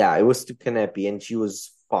 yeah, it was to Kanepi, and she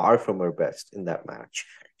was far from her best in that match.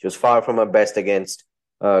 She was far from her best against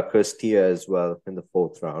Christia as well in the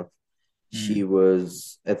fourth round. She Mm.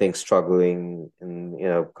 was, I think, struggling in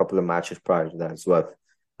a couple of matches prior to that as well.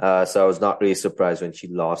 So I was not really surprised when she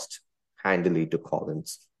lost handily to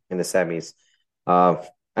Collins in the semis. Uh,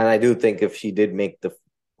 and I do think if she did make the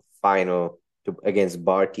final against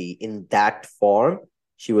Barty in that form,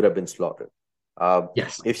 she would have been slaughtered. Uh,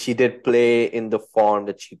 Yes, if she did play in the form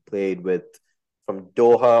that she played with from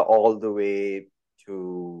Doha all the way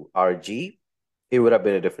to RG, it would have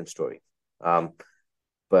been a different story.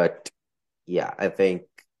 But yeah, I think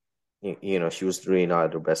she was really not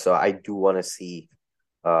at her best. So I do want to see.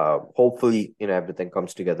 Hopefully, everything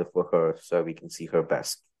comes together for her so we can see her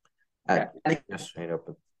best yeah. at the Australian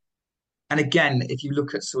Open. And again, if you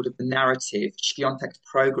look at sort of the narrative, Swiatek's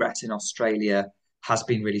progress in Australia has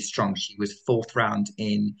been really strong. She was fourth round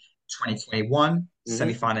in 2021, Mm-hmm.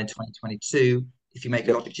 semi-final in 2022. If you make a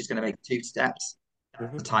Yep. logic, she's going to make 2 steps. The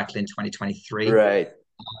Mm-hmm. title in 2023. Right.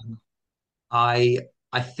 I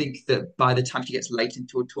I think that by the time she gets late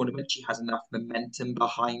into a tournament, she has enough momentum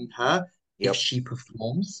behind her if Yep. she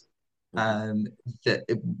performs. Mhm. that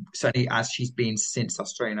certainly as she's been since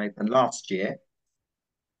Australian Open last year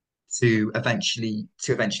to eventually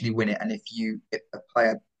win it. And if a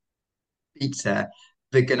player beats her,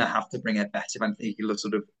 they're gonna have to bring her better. I'm thinking of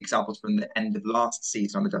sort of examples from the end of last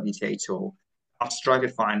season on the WTA tour. Australia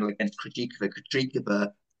final against Krejcikova.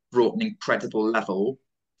 Krejcikova brought an incredible level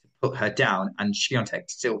to put her down, and Swiatek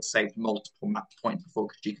still saved multiple match points before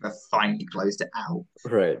Krejcikova finally closed it out.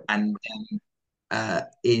 Right. And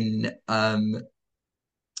in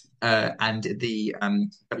and the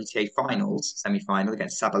WTA finals semi-final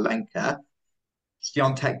against Sabalenka,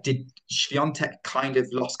 Swiatek kind of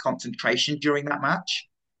lost concentration during that match.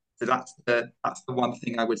 So that's the one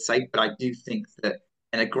thing I would say. But I do think that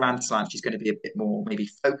in a Grand Slam, she's going to be a bit more maybe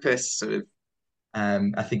focused. Sort of,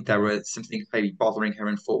 I think there were some things maybe bothering her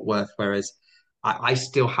in Fort Worth, whereas I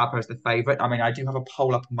still have her as the favourite. I mean, I do have a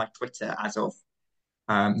poll up on my Twitter as of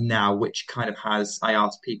now, which kind of has I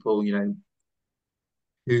asked people,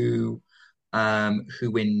 who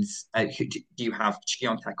who wins? Do you have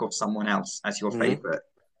Swiatek or someone else as your Hmm. favourite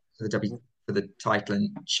for the for the title? And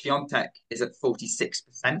Swiatek is at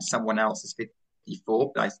 46%. Someone else is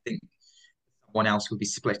 54%. But I think someone else would be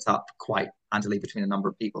split up quite handily between a number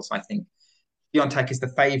of people. So I think Swiatek is the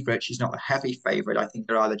favourite. She's not a heavy favourite. I think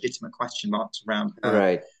there are legitimate question marks around her.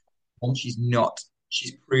 Right. One, she's not.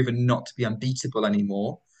 She's proven not to be unbeatable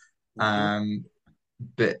anymore. Hmm. Um,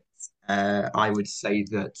 but I would say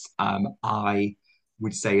that I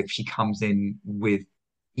would say if she comes in with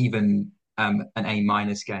even an A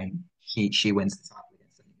minus game, she wins the title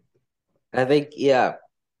against any of them. I think, yeah,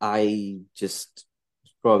 I just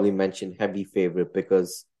probably mentioned heavy favorite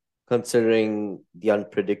because considering the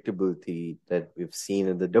unpredictability that we've seen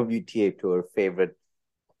in the WTA Tour, favorite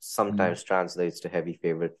Mm, sometimes translates to heavy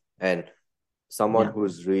favorite. And someone yeah.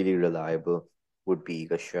 who's really reliable would be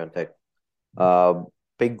Iga Swiatek. Um,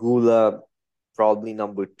 Pegula, probably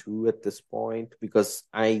number two at this point because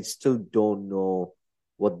I still don't know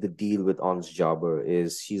what the deal with Ons Jabeur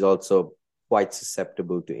is. She's also quite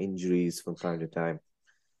susceptible to injuries from time to time.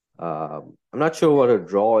 I'm not sure what her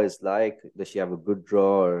draw is like. Does she have a good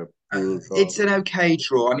draw or a poor draw? It's an okay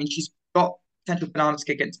draw. I mean, she's got potential bananas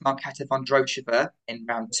against Marketa Vondrousova in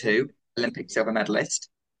round Mhm. two, Olympic silver medalist,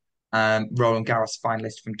 Roland Garros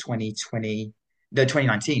finalist from 2020, no,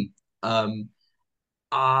 2019.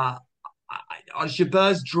 Uh,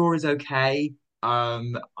 Jabeur's draw is okay.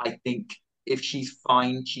 I think if she's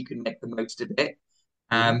fine, she can make the most of it.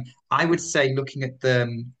 Mhm. Um, I would say looking at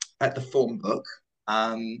the form book,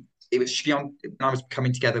 it was Svion when I was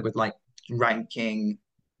coming together with like ranking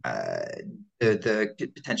uh, the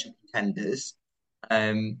potential contenders.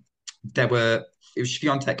 Um, there were it was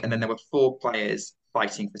Swiatek, and then there were four players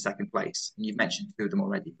fighting for second place. And you've mentioned two of them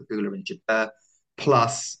already, Pegula and Jabeur,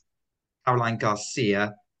 plus Caroline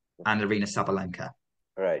Garcia and Arena Sabalenka.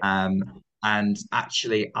 Right. And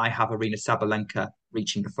actually, I have Arena Sabalenka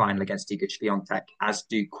reaching the final against Iga Swiatek, as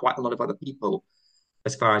do quite a lot of other people,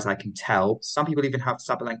 as far as I can tell. Some people even have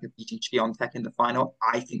Sabalenka beating Swiatek in the final.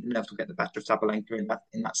 I think the nerves will get the better of Sabalenka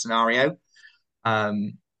in that scenario.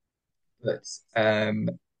 Um, but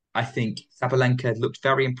I think Sabalenka looked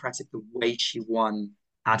very impressive. The way she won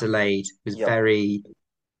Adelaide was Yep. very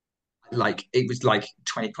like it was like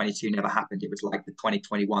 2022 never happened. It was like the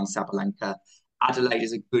 2021 Sabalenka. Adelaide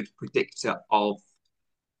is a good predictor of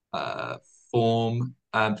uh, form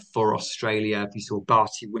for Australia. We saw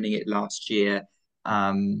Barty winning it last year.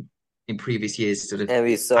 In previous years, sort of And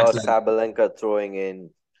we saw Adelaide. Sabalenka throwing in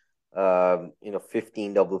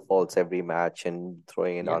 15 double faults every match and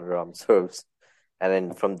throwing in Yeah, underarm serves. And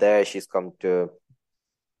then from there, she's come to,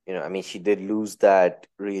 I mean, she did lose that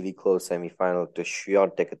really close semifinal to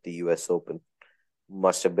Swiatek at the US Open.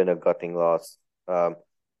 Must have been a gutting loss. Um,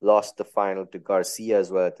 Lost the final to Garcia as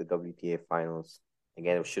well at the WTA finals.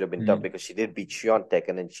 Again, it should have been tough mm, because she did beat Swiatek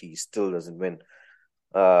and then she still doesn't win.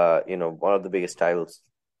 One of the biggest titles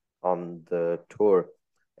on the tour.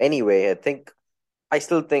 Anyway, I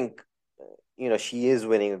still think she is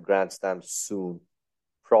winning a Grand Slam soon,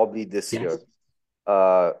 probably this year. yes.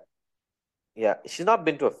 Uh, yeah, she's not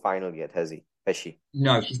been to a final yet, has he? Has she?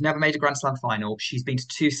 No, she's never made a Grand Slam final. She's been to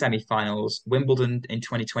two semi-finals, Wimbledon in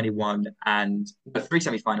 2021 and three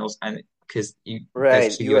semi-finals, and because there's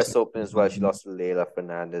Right, two US U.S. Open as well. She Open. lost to Leila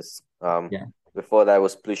Fernandez. Yeah, Before that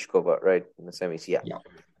was Pliskova, right, in the semis. Yeah. yeah.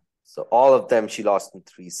 So all of them she lost in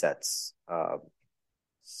three sets.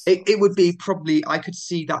 It would be probably I could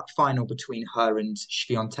see that final between her and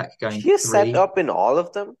Swiatek going She is set three. up in all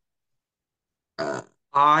of them. Uh,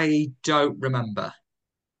 I don't remember.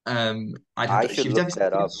 I She should was look definitely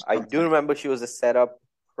that up. against I do Swiatek. remember she was a setup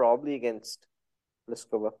probably against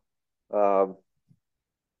Pliskova. Um,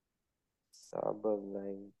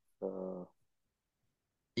 Sabalenka.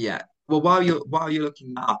 Yeah. Well, while you're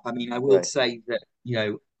looking that up, I mean, I will Right. say that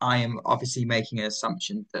I am obviously making an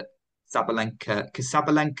assumption that Sabalenka, because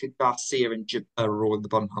Sabalenka, Garcia, and Jabeur are all in the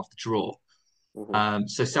bottom half of the draw. Mm-hmm.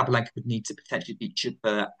 So Sabalenka would need to potentially beat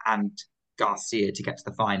Jabeur and Garcia to get to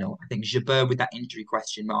the final. I think Jabeur with that injury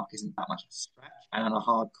question mark isn't that much of a stretch, and on a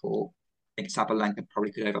hard court, I think Sabalenka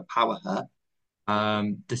probably could overpower her.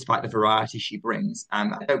 Despite the variety she brings. I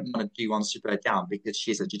don't want to do on Jabeur down because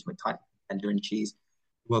she's a legitimate title contender and she's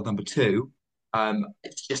world number two.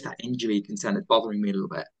 It's just that injury concern that's bothering me a little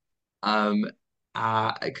bit. Um,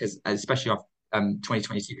 because especially off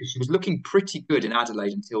 2022, because she was looking pretty good in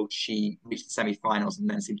Adelaide until she reached the semi-finals and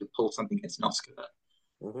then seemed to pull something against Noskova.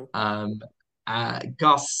 Mm-hmm. Um,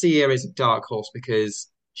 Garcia is a dark horse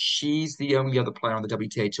because she's the only other player on the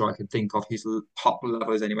WTA tour I can think of whose top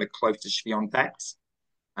level is anywhere close to Swiatek's.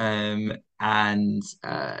 And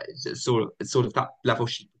sort of that level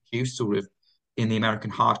she produced sort of in the American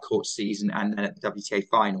hard court season and then at the WTA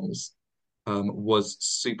finals was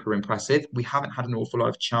super impressive. We haven't had an awful lot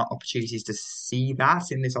of chart opportunities to see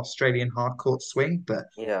that in this Australian hard court swing, but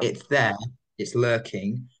Yeah. it's there, it's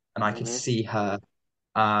lurking, and I could Mm-hmm. see her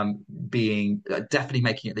being definitely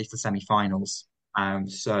making at least the semi-finals.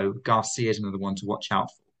 So Garcia is another one to watch out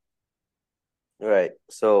for. Right.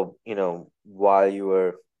 So, while you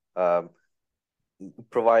were um,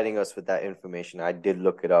 providing us with that information, I did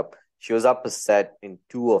look it up. She was up a set in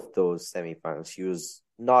two of those semifinals. She was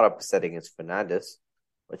not up a set against Fernandez,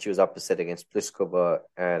 but she was up a set against Pliskova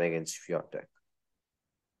and against Swiatek.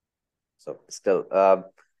 So still,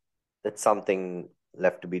 that's something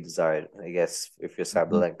left to be desired, I guess, if you're Mhm.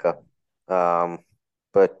 Sabalenka. Um,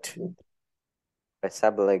 but by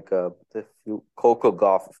Sabalenka, the few Coco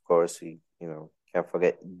Gauff, of course, we can't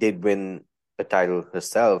forget, did win a title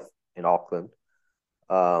herself in Auckland.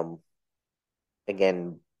 Um,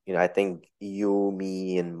 Again, I think you,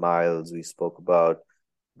 me, and Miles, we spoke about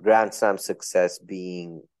Grand Slam success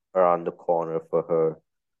being around the corner for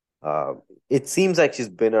her. It seems like she's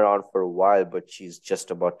been around for a while, but she's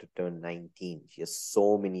just about to turn 19. She has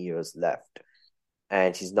so many years left,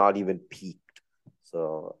 and she's not even peaked.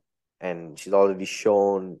 So, and she's already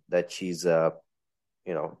shown that she's a,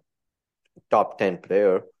 you know, top 10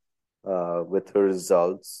 player with her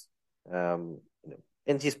results.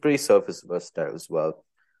 And she's pretty surface versatile as well.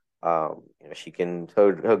 She can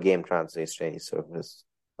her game translates to any surface.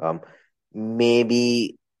 Um,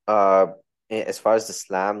 Maybe as far as the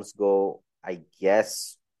slams go, I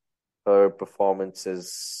guess her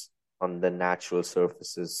performances on the natural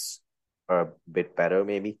surfaces are a bit better,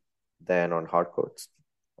 maybe, than on hard courts.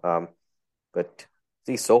 Um, but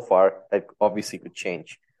see, so far, that obviously could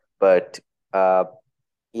change. But uh,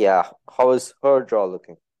 yeah, how is her draw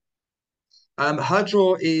looking? Her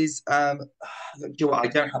draw is look, you know what, I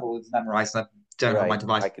don't have all of this memorized. I don't have my Right,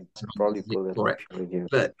 device I could probably pull it for up it, here with you.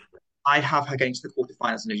 but I have her going to the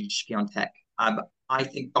quarterfinals in Piontek. I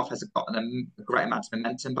think Goff has got a great amount of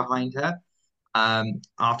momentum behind her.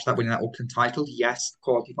 After that winning that Auckland title, yes, the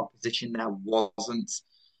quality of opposition there wasn't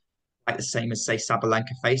quite the same as say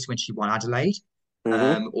Sabalenka faced when she won Adelaide,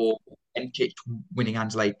 Mm-hmm. or Bencic winning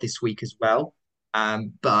Adelaide this week as well.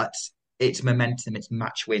 But it's momentum, it's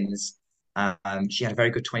match wins. She had a very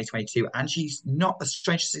good 2022, and she's not a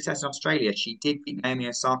strange success in Australia. She did beat Naomi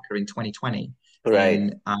Osaka in 2020 Right.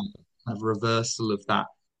 in a reversal of that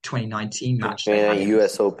 2019 match they In had a in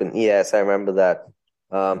US Open. Yes, I remember that.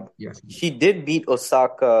 Um, US. she did beat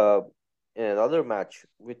Osaka in another match.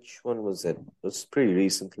 Which one was it? It was pretty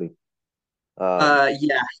recently. Um,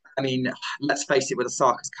 Yeah, I mean, let's face it, with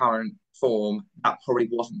Osaka's current form, that probably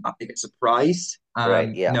wasn't that big a surprise.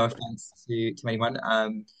 right, yeah. No offense to anyone.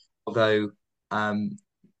 Although, um,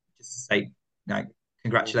 just to say, Hmm.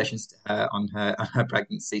 congratulations to her on her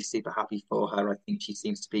pregnancy. Super happy for her. I think she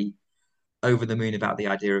seems to be over the moon about the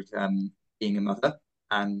idea of being a mother,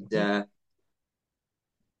 and Hmm.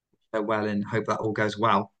 so well, and hope that all goes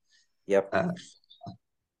well. Yep.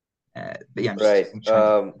 Uh, but yeah, Right. I'm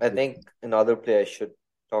trying I to. think another player I should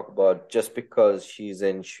talk about just because she's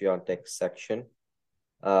in Swiatek's section,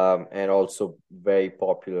 and also very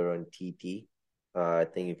popular on TT. I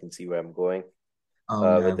think you can see where I'm going.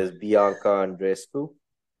 Oh With no. this Bianca Andreescu,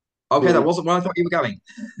 Okay, that who wasn't where I thought you were going.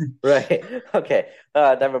 right. Okay.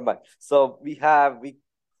 Never mind. So we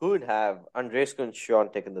could have Andreescu and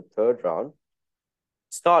Swiatek in the third round.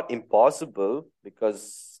 It's not impossible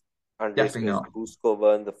because Definitely Andreescu is not.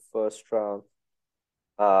 Buskova in the first round.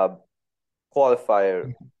 Uh,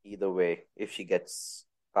 Qualifier either way if she gets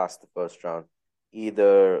past the first round.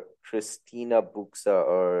 Either Christina Buxa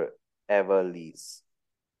or Eva Lees.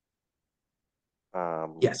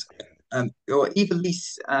 Um, Yes. or Eva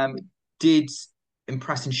Lise did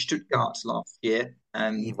impress in Stuttgart last year.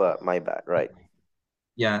 Eva, my bad, right,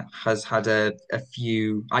 Yeah, has had a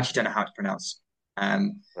few. I actually don't know how to pronounce.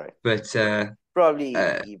 Um, right. but Probably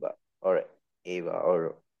uh, Eva or Ava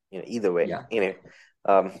or either way. yeah, yeah.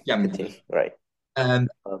 Continue. Right. Um,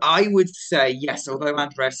 Um, I would say yes. Although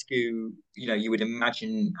Andreescu, you would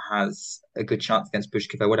imagine has a good chance against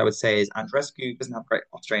Pushkova. What I would say is Andreescu doesn't have a great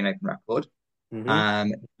Australian Open record. mhm,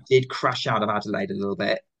 Um, did crash out of Adelaide a little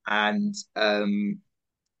bit, and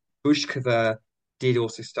Bushkova did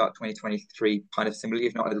also start 2023 kind of similarly,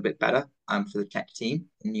 if not a little bit better, for the Czech team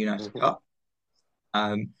in the United mhm, Cup.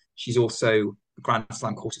 She's also a Grand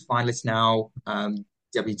Slam quarterfinalist now,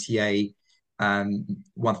 WTA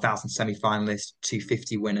 1000 semi-finalist,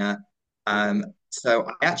 250 winner. mhm. So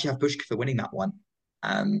I actually have Bushkova winning that one,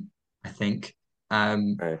 um, I think.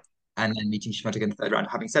 Um, Right. and then meeting Shimoda in the third round.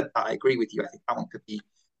 Having said that, I agree with you. I think that one could be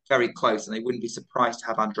very close, and I wouldn't be surprised to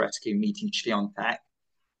have Andreescu meeting Swiatek.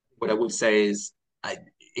 What I would say is,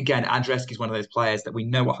 again, Andreescu is one of those players that we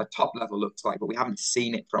know what her top level looks like, but we haven't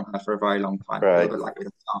seen it from her for a very long time. A little Right. bit like with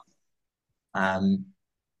us. Um,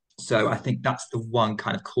 so I think that's the one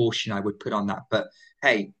kind of caution I would put on that. But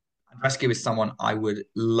hey, Andreescu is someone I would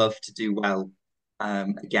love to do well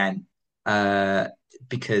again, uh,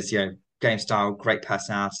 because game style, great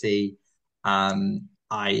personality.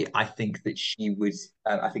 I think that she would.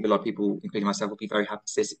 I think a lot of people, including myself, would be very happy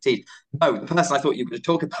to see her succeed. Oh, the person I thought you were going to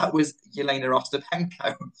talk about was Yelena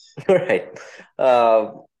Ostapenko. Right.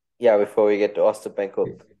 Um, yeah, before we get to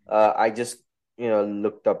Ostapenko, I just,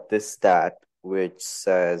 looked up this stat which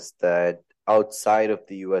says that outside of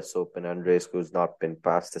the US Open, Andreescu's not been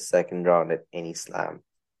past the second round at any slam.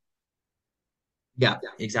 Yeah,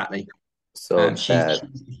 exactly. So that, She's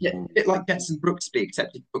a bit like Jenson Brooksby,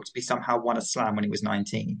 except that Brooksby somehow won a slam when he was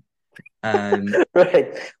 19. Um,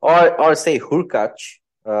 right. Or say Hurkacz,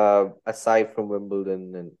 aside from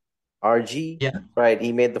Wimbledon and RG, yeah, right?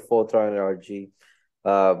 He made the fourth round at RG.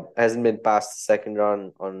 Hasn't been past the second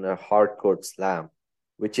round on a hard court slam,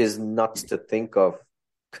 which is nuts to think of,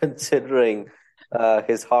 considering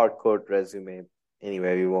his hard court resume.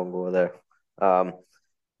 Anyway, we won't go there. Um,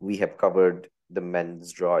 we have covered the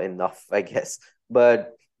men's draw enough, I guess.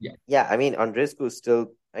 But yeah, yeah, I mean, Andreescu is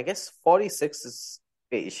still, I guess, 46 is,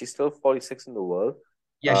 wait, is she still 46 in the world?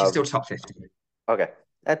 yeah. She's Um, still top 50. okay,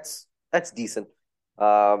 that's decent.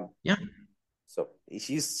 Um, Yeah, so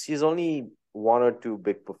she's only one or two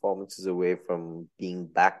big performances away from being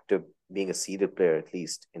back to being a seeded player, at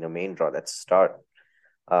least in a main draw. That's a start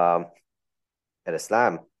um, at a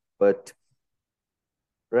slam. But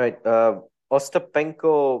right,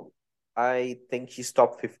 Ostapenko, I think she's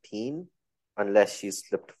top 15, unless she's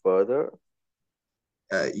slipped further.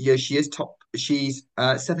 yeah. She is top. She's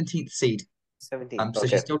 17th seed. 17. So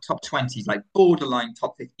she's Okay. still top 20, like borderline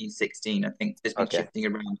top 15, 16. I think there's been Okay. shifting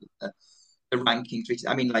around the rankings.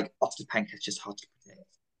 I mean, like Ostapenko is just hard to predict.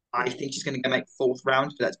 I Hmm. think she's going to make fourth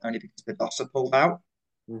round, but that's only because Badosa pulled out.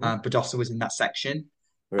 Hmm. Badosa was in that section.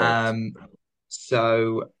 Right. Um,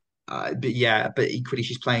 so, but equally,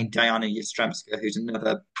 she's playing Diana Yastremska, who's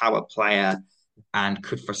another power player and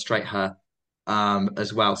could frustrate her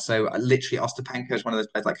as well. So, literally, Ostapenko is one of those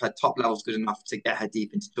players, like her top level is good enough to get her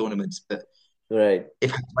deep into tournaments. But Right.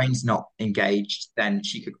 if her brain's not engaged, then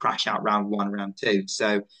she could crash out round one, round two.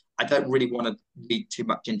 So, I don't really want to read too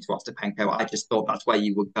much into Ostapenko. I just thought that's where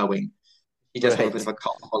you were going. She does have a bit of Right. a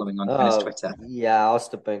cult following on tennis Twitter. Yeah,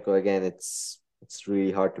 Ostapenko again, it's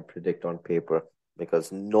really hard to predict on paper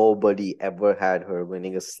because nobody ever had her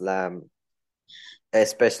winning a slam,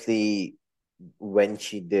 especially when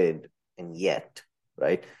she did, and yet,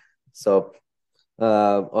 right? So,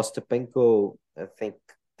 Ostapenko, I think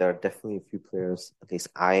there are definitely a few players. At least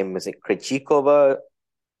I'm missing Krejcikova.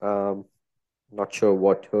 Um, not sure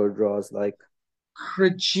what her draw is like.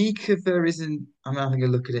 Krejcikova isn't. I'm having a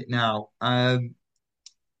look at it now.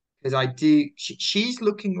 Because I do. She's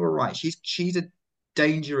looking all right. She's a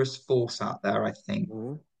dangerous force out there. I think.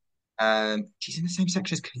 Hmm. She's in the same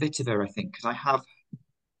section as Kvitova. I think because I have.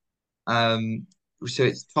 Um, so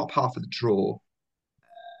it's top half of the draw.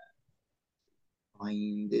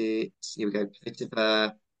 Find it. Here we go.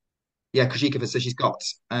 Kvitova. Yeah, Krejcikova. So she's got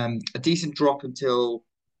a decent drop until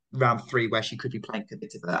round three, where she could be playing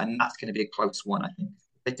Kvitova, and that's going to be a close one, I think.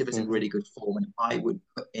 Kvitova's in Hmm. really good form, and I would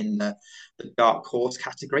put in the dark horse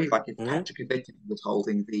category. Like if Hmm. Petra Kvitova was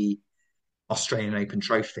holding the Australian Open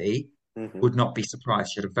trophy, Hmm. would not be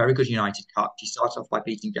surprised. She had a very good United Cup. She started off by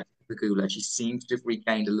beating Jessica Pegula. She seems to have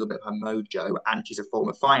regained a little bit of her mojo, and she's a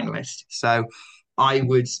former finalist. So I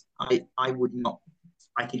would, I would not.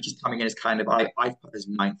 I think she's coming in as kind of I put as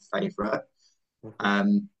ninth favourite. Hmm.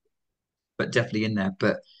 Um, but definitely in there.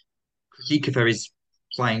 But Krejcikova is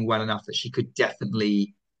playing well enough that she could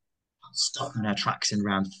definitely stop in her tracks in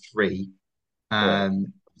round three, Right.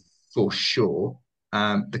 um, for sure.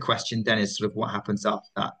 The question then is sort of what happens after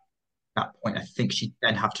that point. I think she'd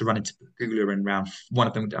then have to run into Pegula in round. One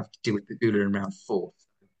of them would have to deal with Pegula in round four.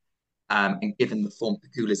 And given the form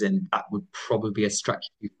Pegula's in, that would probably be a stretch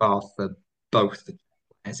too far for both the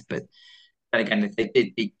players. But then again, if they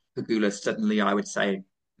did beat Pegula suddenly, I would say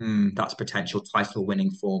that's potential title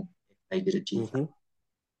winning form if they did achieve that.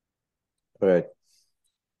 Mm-hmm. Right.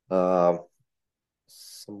 Um,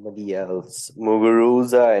 Somebody else.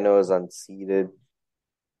 Muguruza, I know, is unseated.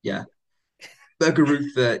 Yeah.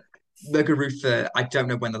 Muguruza, Muguruza, I don't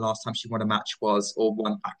know when the last time she won a match was or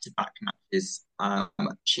won back-to-back matches.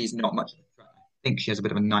 She's not much of a threat. I think she has a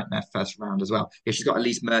bit of a nightmare first round as well. Yeah, she's got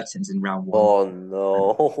Elise Mertens in round one. Oh And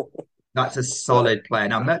no. that's a Right. solid player.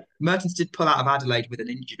 Now, Mertens did pull out of Adelaide with an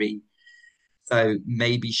injury, so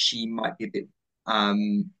maybe she might be a bit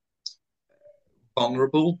um,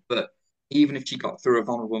 vulnerable. But even if she got through a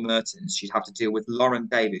vulnerable Mertens, she'd have to deal with Lauren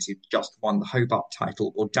Davis, who just won the Hobart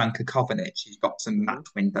title, or Danka Kovanic, who's got some match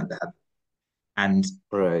Mhm. wins under her and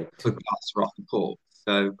Right. could pass her off the court.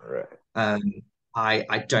 So Right. um,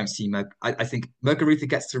 I don't see I think Muguruza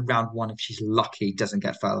gets to round one if she's lucky, doesn't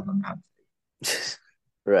get further than round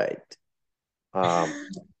Right. Um,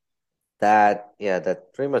 that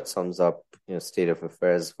pretty much sums up, state of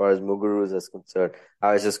affairs as far as Muguruza is concerned.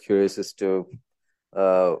 I was just curious as to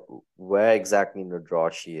uh where exactly in the draw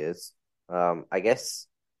she is. I guess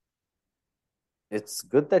it's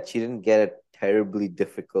good that she didn't get a terribly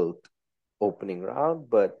difficult opening round,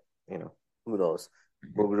 but who knows?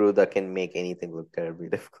 Muguruza can make anything look terribly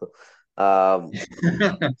difficult. Um,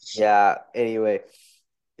 three. yeah, anyway,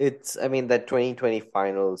 I mean, that 2020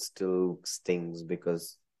 final still stings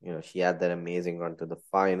because, she had that amazing run to the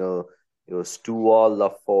final. It was 2-all,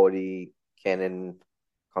 love 40. Kenin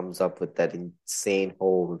comes up with that insane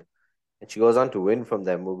hold. And she goes on to win from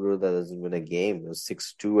that. Muguruza doesn't win a game. It was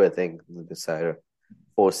 6-2, I think, the decider.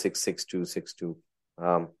 4-6, 6-2, 6-2.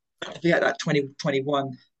 Um, Yeah, that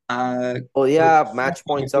 2021 oh, yeah, match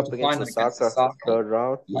points up against quarterfinal against Osaka, Osaka. third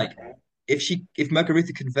round. Like if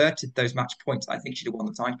Muguruza converted those match points, I think she'd have won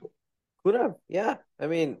the title. Could have, yeah. I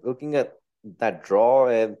mean, looking at that draw,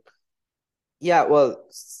 and yeah, well,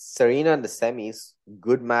 Serena in the semis,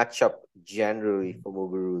 good matchup generally for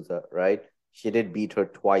Muguruza, right? She did beat her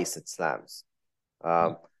twice at slams. Yeah,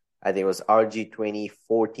 Um, I think it was RG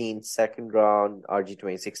 2014 second round, RG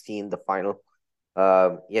 2016 the final.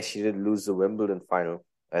 Yes, she did lose the Wimbledon final.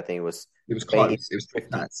 I think it was it was close. It was three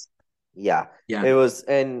 2015. sets. Yeah, Yeah, it was,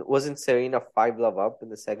 and wasn't Serena 5-love up in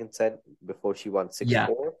the second set before she won yeah.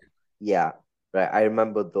 6-4? Yeah, right. I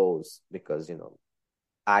remember those because,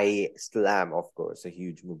 I still am, of course, a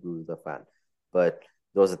huge Muguruza fan, but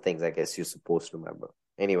those are things I guess you're supposed to remember.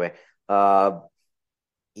 Anyway,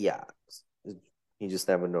 yeah, you just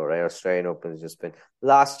never know, right? Australian Open has just been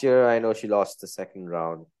last year. I know she lost the second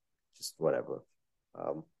round, just whatever.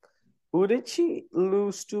 Um, who did she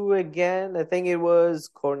lose to again? I think it was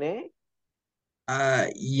Cornet.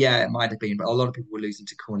 Yeah, it might have been, but a lot of people were losing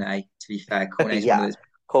to Cornet. To be fair, Cornet is one of Yeah, those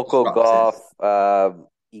Coco Gauff, disruptors.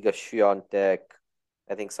 Iga Swiatek.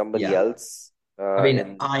 I think somebody Yeah, else. I mean,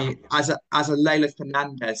 In I as a Leila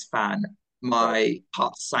Fernandez fan, right. my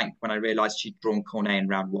heart sank when I realised she'd drawn Cornet in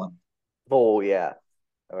round one. Oh yeah,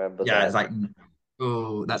 I remember Yeah, it's that. like,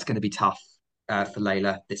 oh, that's going to be tough for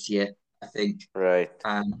Layla this year, I think. Right.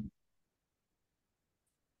 Um,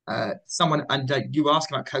 someone, and you were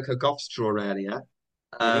asking about Coco Gauff's draw earlier.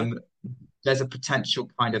 Mm-hmm. Um, there's a potential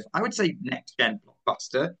kind of, I would say, next gen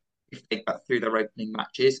blockbuster if they got through their opening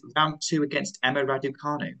matches. Round two against Emma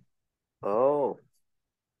Raducanu. Oh.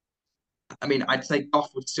 I mean, I'd say Goff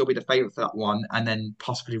would still be the favourite for that one, and then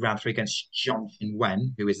possibly round three against Zhong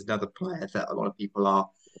Wen, who is another player that a lot of people are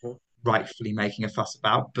Mhm. rightfully making a fuss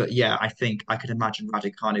about. But yeah, I think I could imagine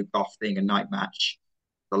Raducanu Goff being a night match.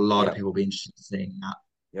 A lot of Yeah. people will be interested in seeing that,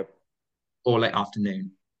 Yep. or late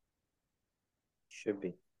afternoon. Should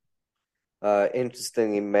be.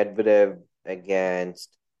 Interestingly, Medvedev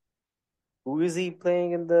against who is he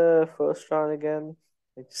playing in the first round again?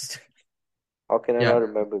 I just how can I not Yeah,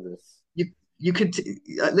 remember this? you you could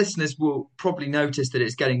listeners will probably notice that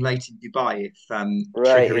it's getting late in Dubai if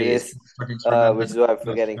Right, it Trickery is is. struggling to remember Which is the why I'm first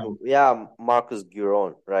forgetting round. who. Yeah, Marcus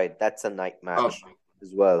Giron. Right, that's a night Oh, match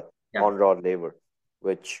as well yeah, on Rod Laver,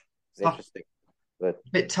 which is tough, interesting. But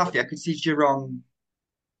bit tough. Yeah, I could see Giron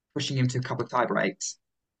pushing him to a couple of tie breaks.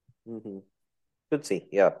 hmm could see,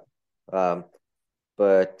 yeah. Um,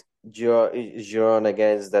 but Giron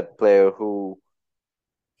again is that player who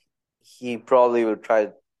he probably will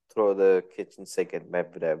try. throw the kitchen sink at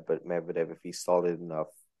Medvedev, but Medvedev, if he's solid enough,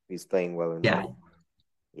 if he's playing well enough, Yeah,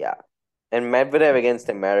 yeah. And Medvedev against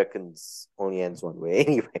Americans only ends one way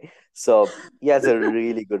anyway. So he has a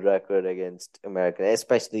really good record against American,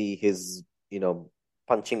 especially his,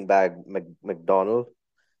 punching bag McDonald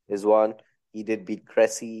is one. He did beat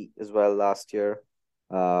Cressy as well last year.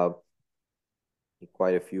 Uh,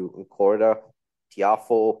 quite a few. Corda,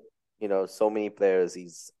 Tiafo, so many players.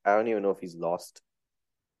 I don't even know if he's lost,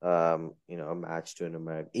 a match to an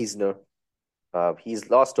American. Isner. He's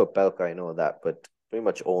lost to Opelka, I know that, but pretty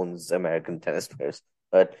much owns American tennis players.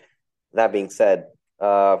 But that being said,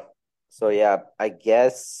 so yeah, I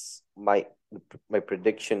guess my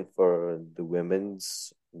prediction for the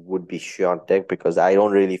women's would be Swiatek because I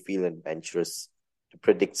don't really feel adventurous to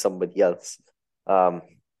predict somebody else. Um,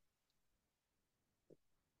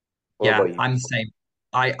 what yeah, about you? I'm the same.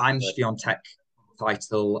 I'm Right. Swiatek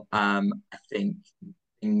title. I think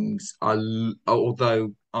things are,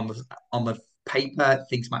 although on the paper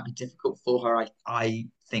things might be difficult for her. I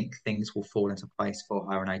think things will fall into place for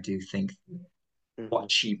her, and I do think Mhm.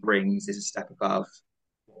 what she brings is a step above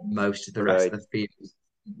most of the rest Right. of the field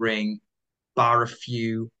ring, bar a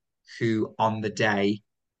few who on the day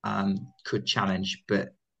could challenge. But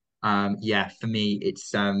yeah, for me,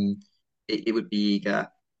 it would be eager.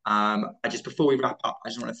 I just before we wrap up, I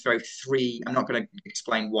just want to throw three. I'm not going to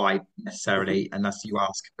explain why Mhm. necessarily, unless you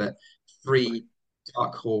ask, but three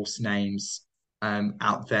dark horse names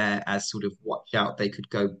out there as sort of watch out. They could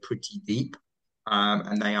go pretty deep,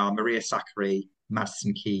 and they are Maria Sakkari,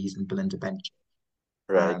 Madison Keys, and Belinda Bencic.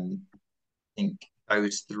 Right. I think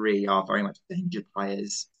those three are very much danger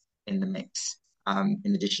players in the mix.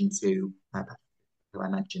 In addition to who I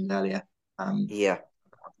mentioned earlier, um, Yeah.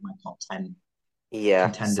 my top 10 Yeah.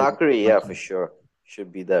 contenders. Sakura, yeah, for sure.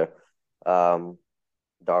 Should be there. Um,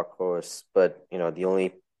 Dark horse. But the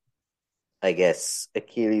only I guess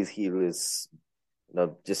Achilles heel is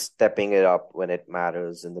just stepping it up when it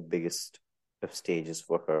matters in the biggest of stages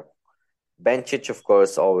for her. Bencic, of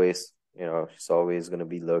course, always, she's always going to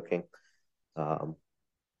be lurking. Um,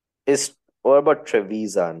 is what about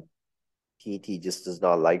Trevisan? TT just does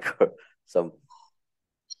not like her. So,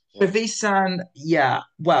 yeah. Trevisan, yeah.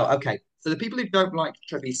 Well, okay. So the people who don't like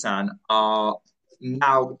Trevisan are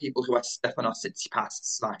now the people who are Stefanos Tsitsipas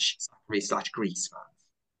slash Sakkari slash Greece fans.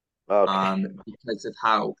 Okay. Because of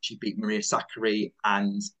how she beat Maria Sakkari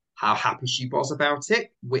and how happy she was about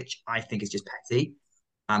it, which I think is just petty.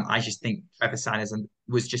 I just think Trevisan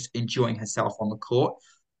was just enjoying herself on the court.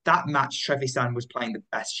 That match, Trevisan was playing the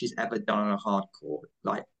best she's ever done on a hard court,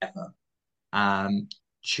 like ever. Um,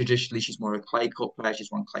 Traditionally, she's more of a clay court player.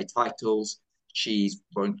 She's won clay titles. She's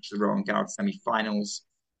won to the Roland Garros semi-finals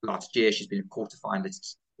last year. She's been a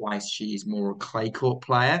quarterfinalist twice. She's more a clay court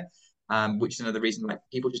player, which is another reason like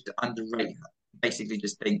people just underrate her. Basically,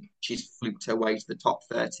 just think she's fluked her way to the top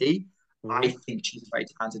 30. I Hmm. think she's a very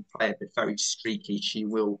talented player, but very streaky. She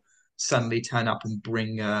will suddenly turn up and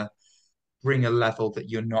bring a level that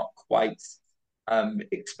you're not quite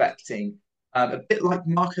expecting. A bit like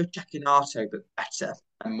Marco Cecchinato, but better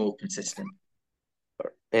and more consistent.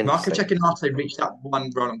 Marco Interesting. Cecchinato reached that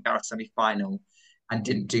one Roland Garros semi-final and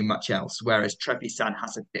didn't do much else, whereas Trevisan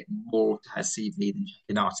has a bit more to her CV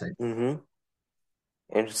than Cecchinato. Hmm.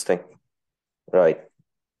 Interesting. Right.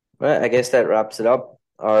 Well, I guess that wraps it up.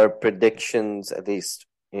 Our predictions, at least,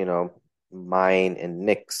 mine and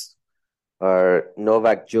Nick's, are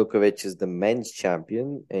Novak Djokovic is the men's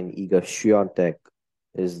champion and Iga Swiatek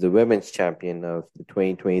is the women's champion of the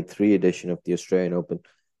 2023 edition of the Australian Open.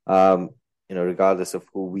 Um, regardless of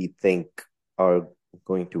who we think are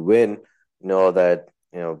going to win, know that,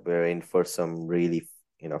 we're in for some really,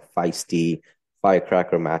 feisty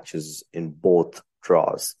firecracker matches in both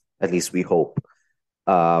draws. At least we hope.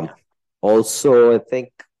 Um, Yeah. Also, I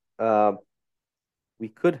think we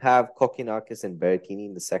could have Kokinakis and Berrettini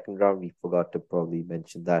in the second round. We forgot to probably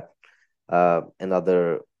mention that.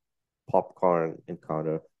 Another popcorn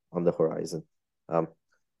encounter on the horizon. Um,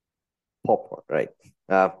 Popcorn, right?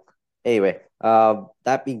 Uh, anyway,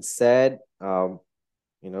 that being said, it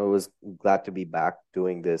was glad to be back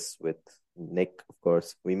doing this with Nick. Of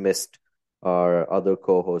course, we missed our other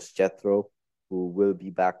co-host Jethro, who will be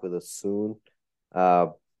back with us soon. Uh,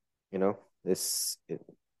 this it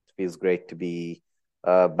feels great to be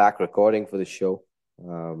back recording for the show.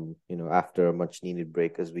 After a much needed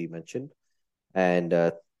break, as we mentioned, and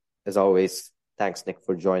as always, thanks Nick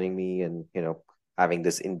for joining me and having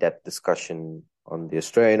this in-depth discussion on the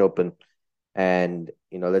Australian Open. And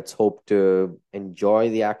let's hope to enjoy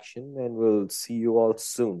the action, and we'll see you all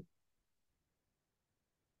soon.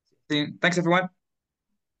 Thanks, everyone.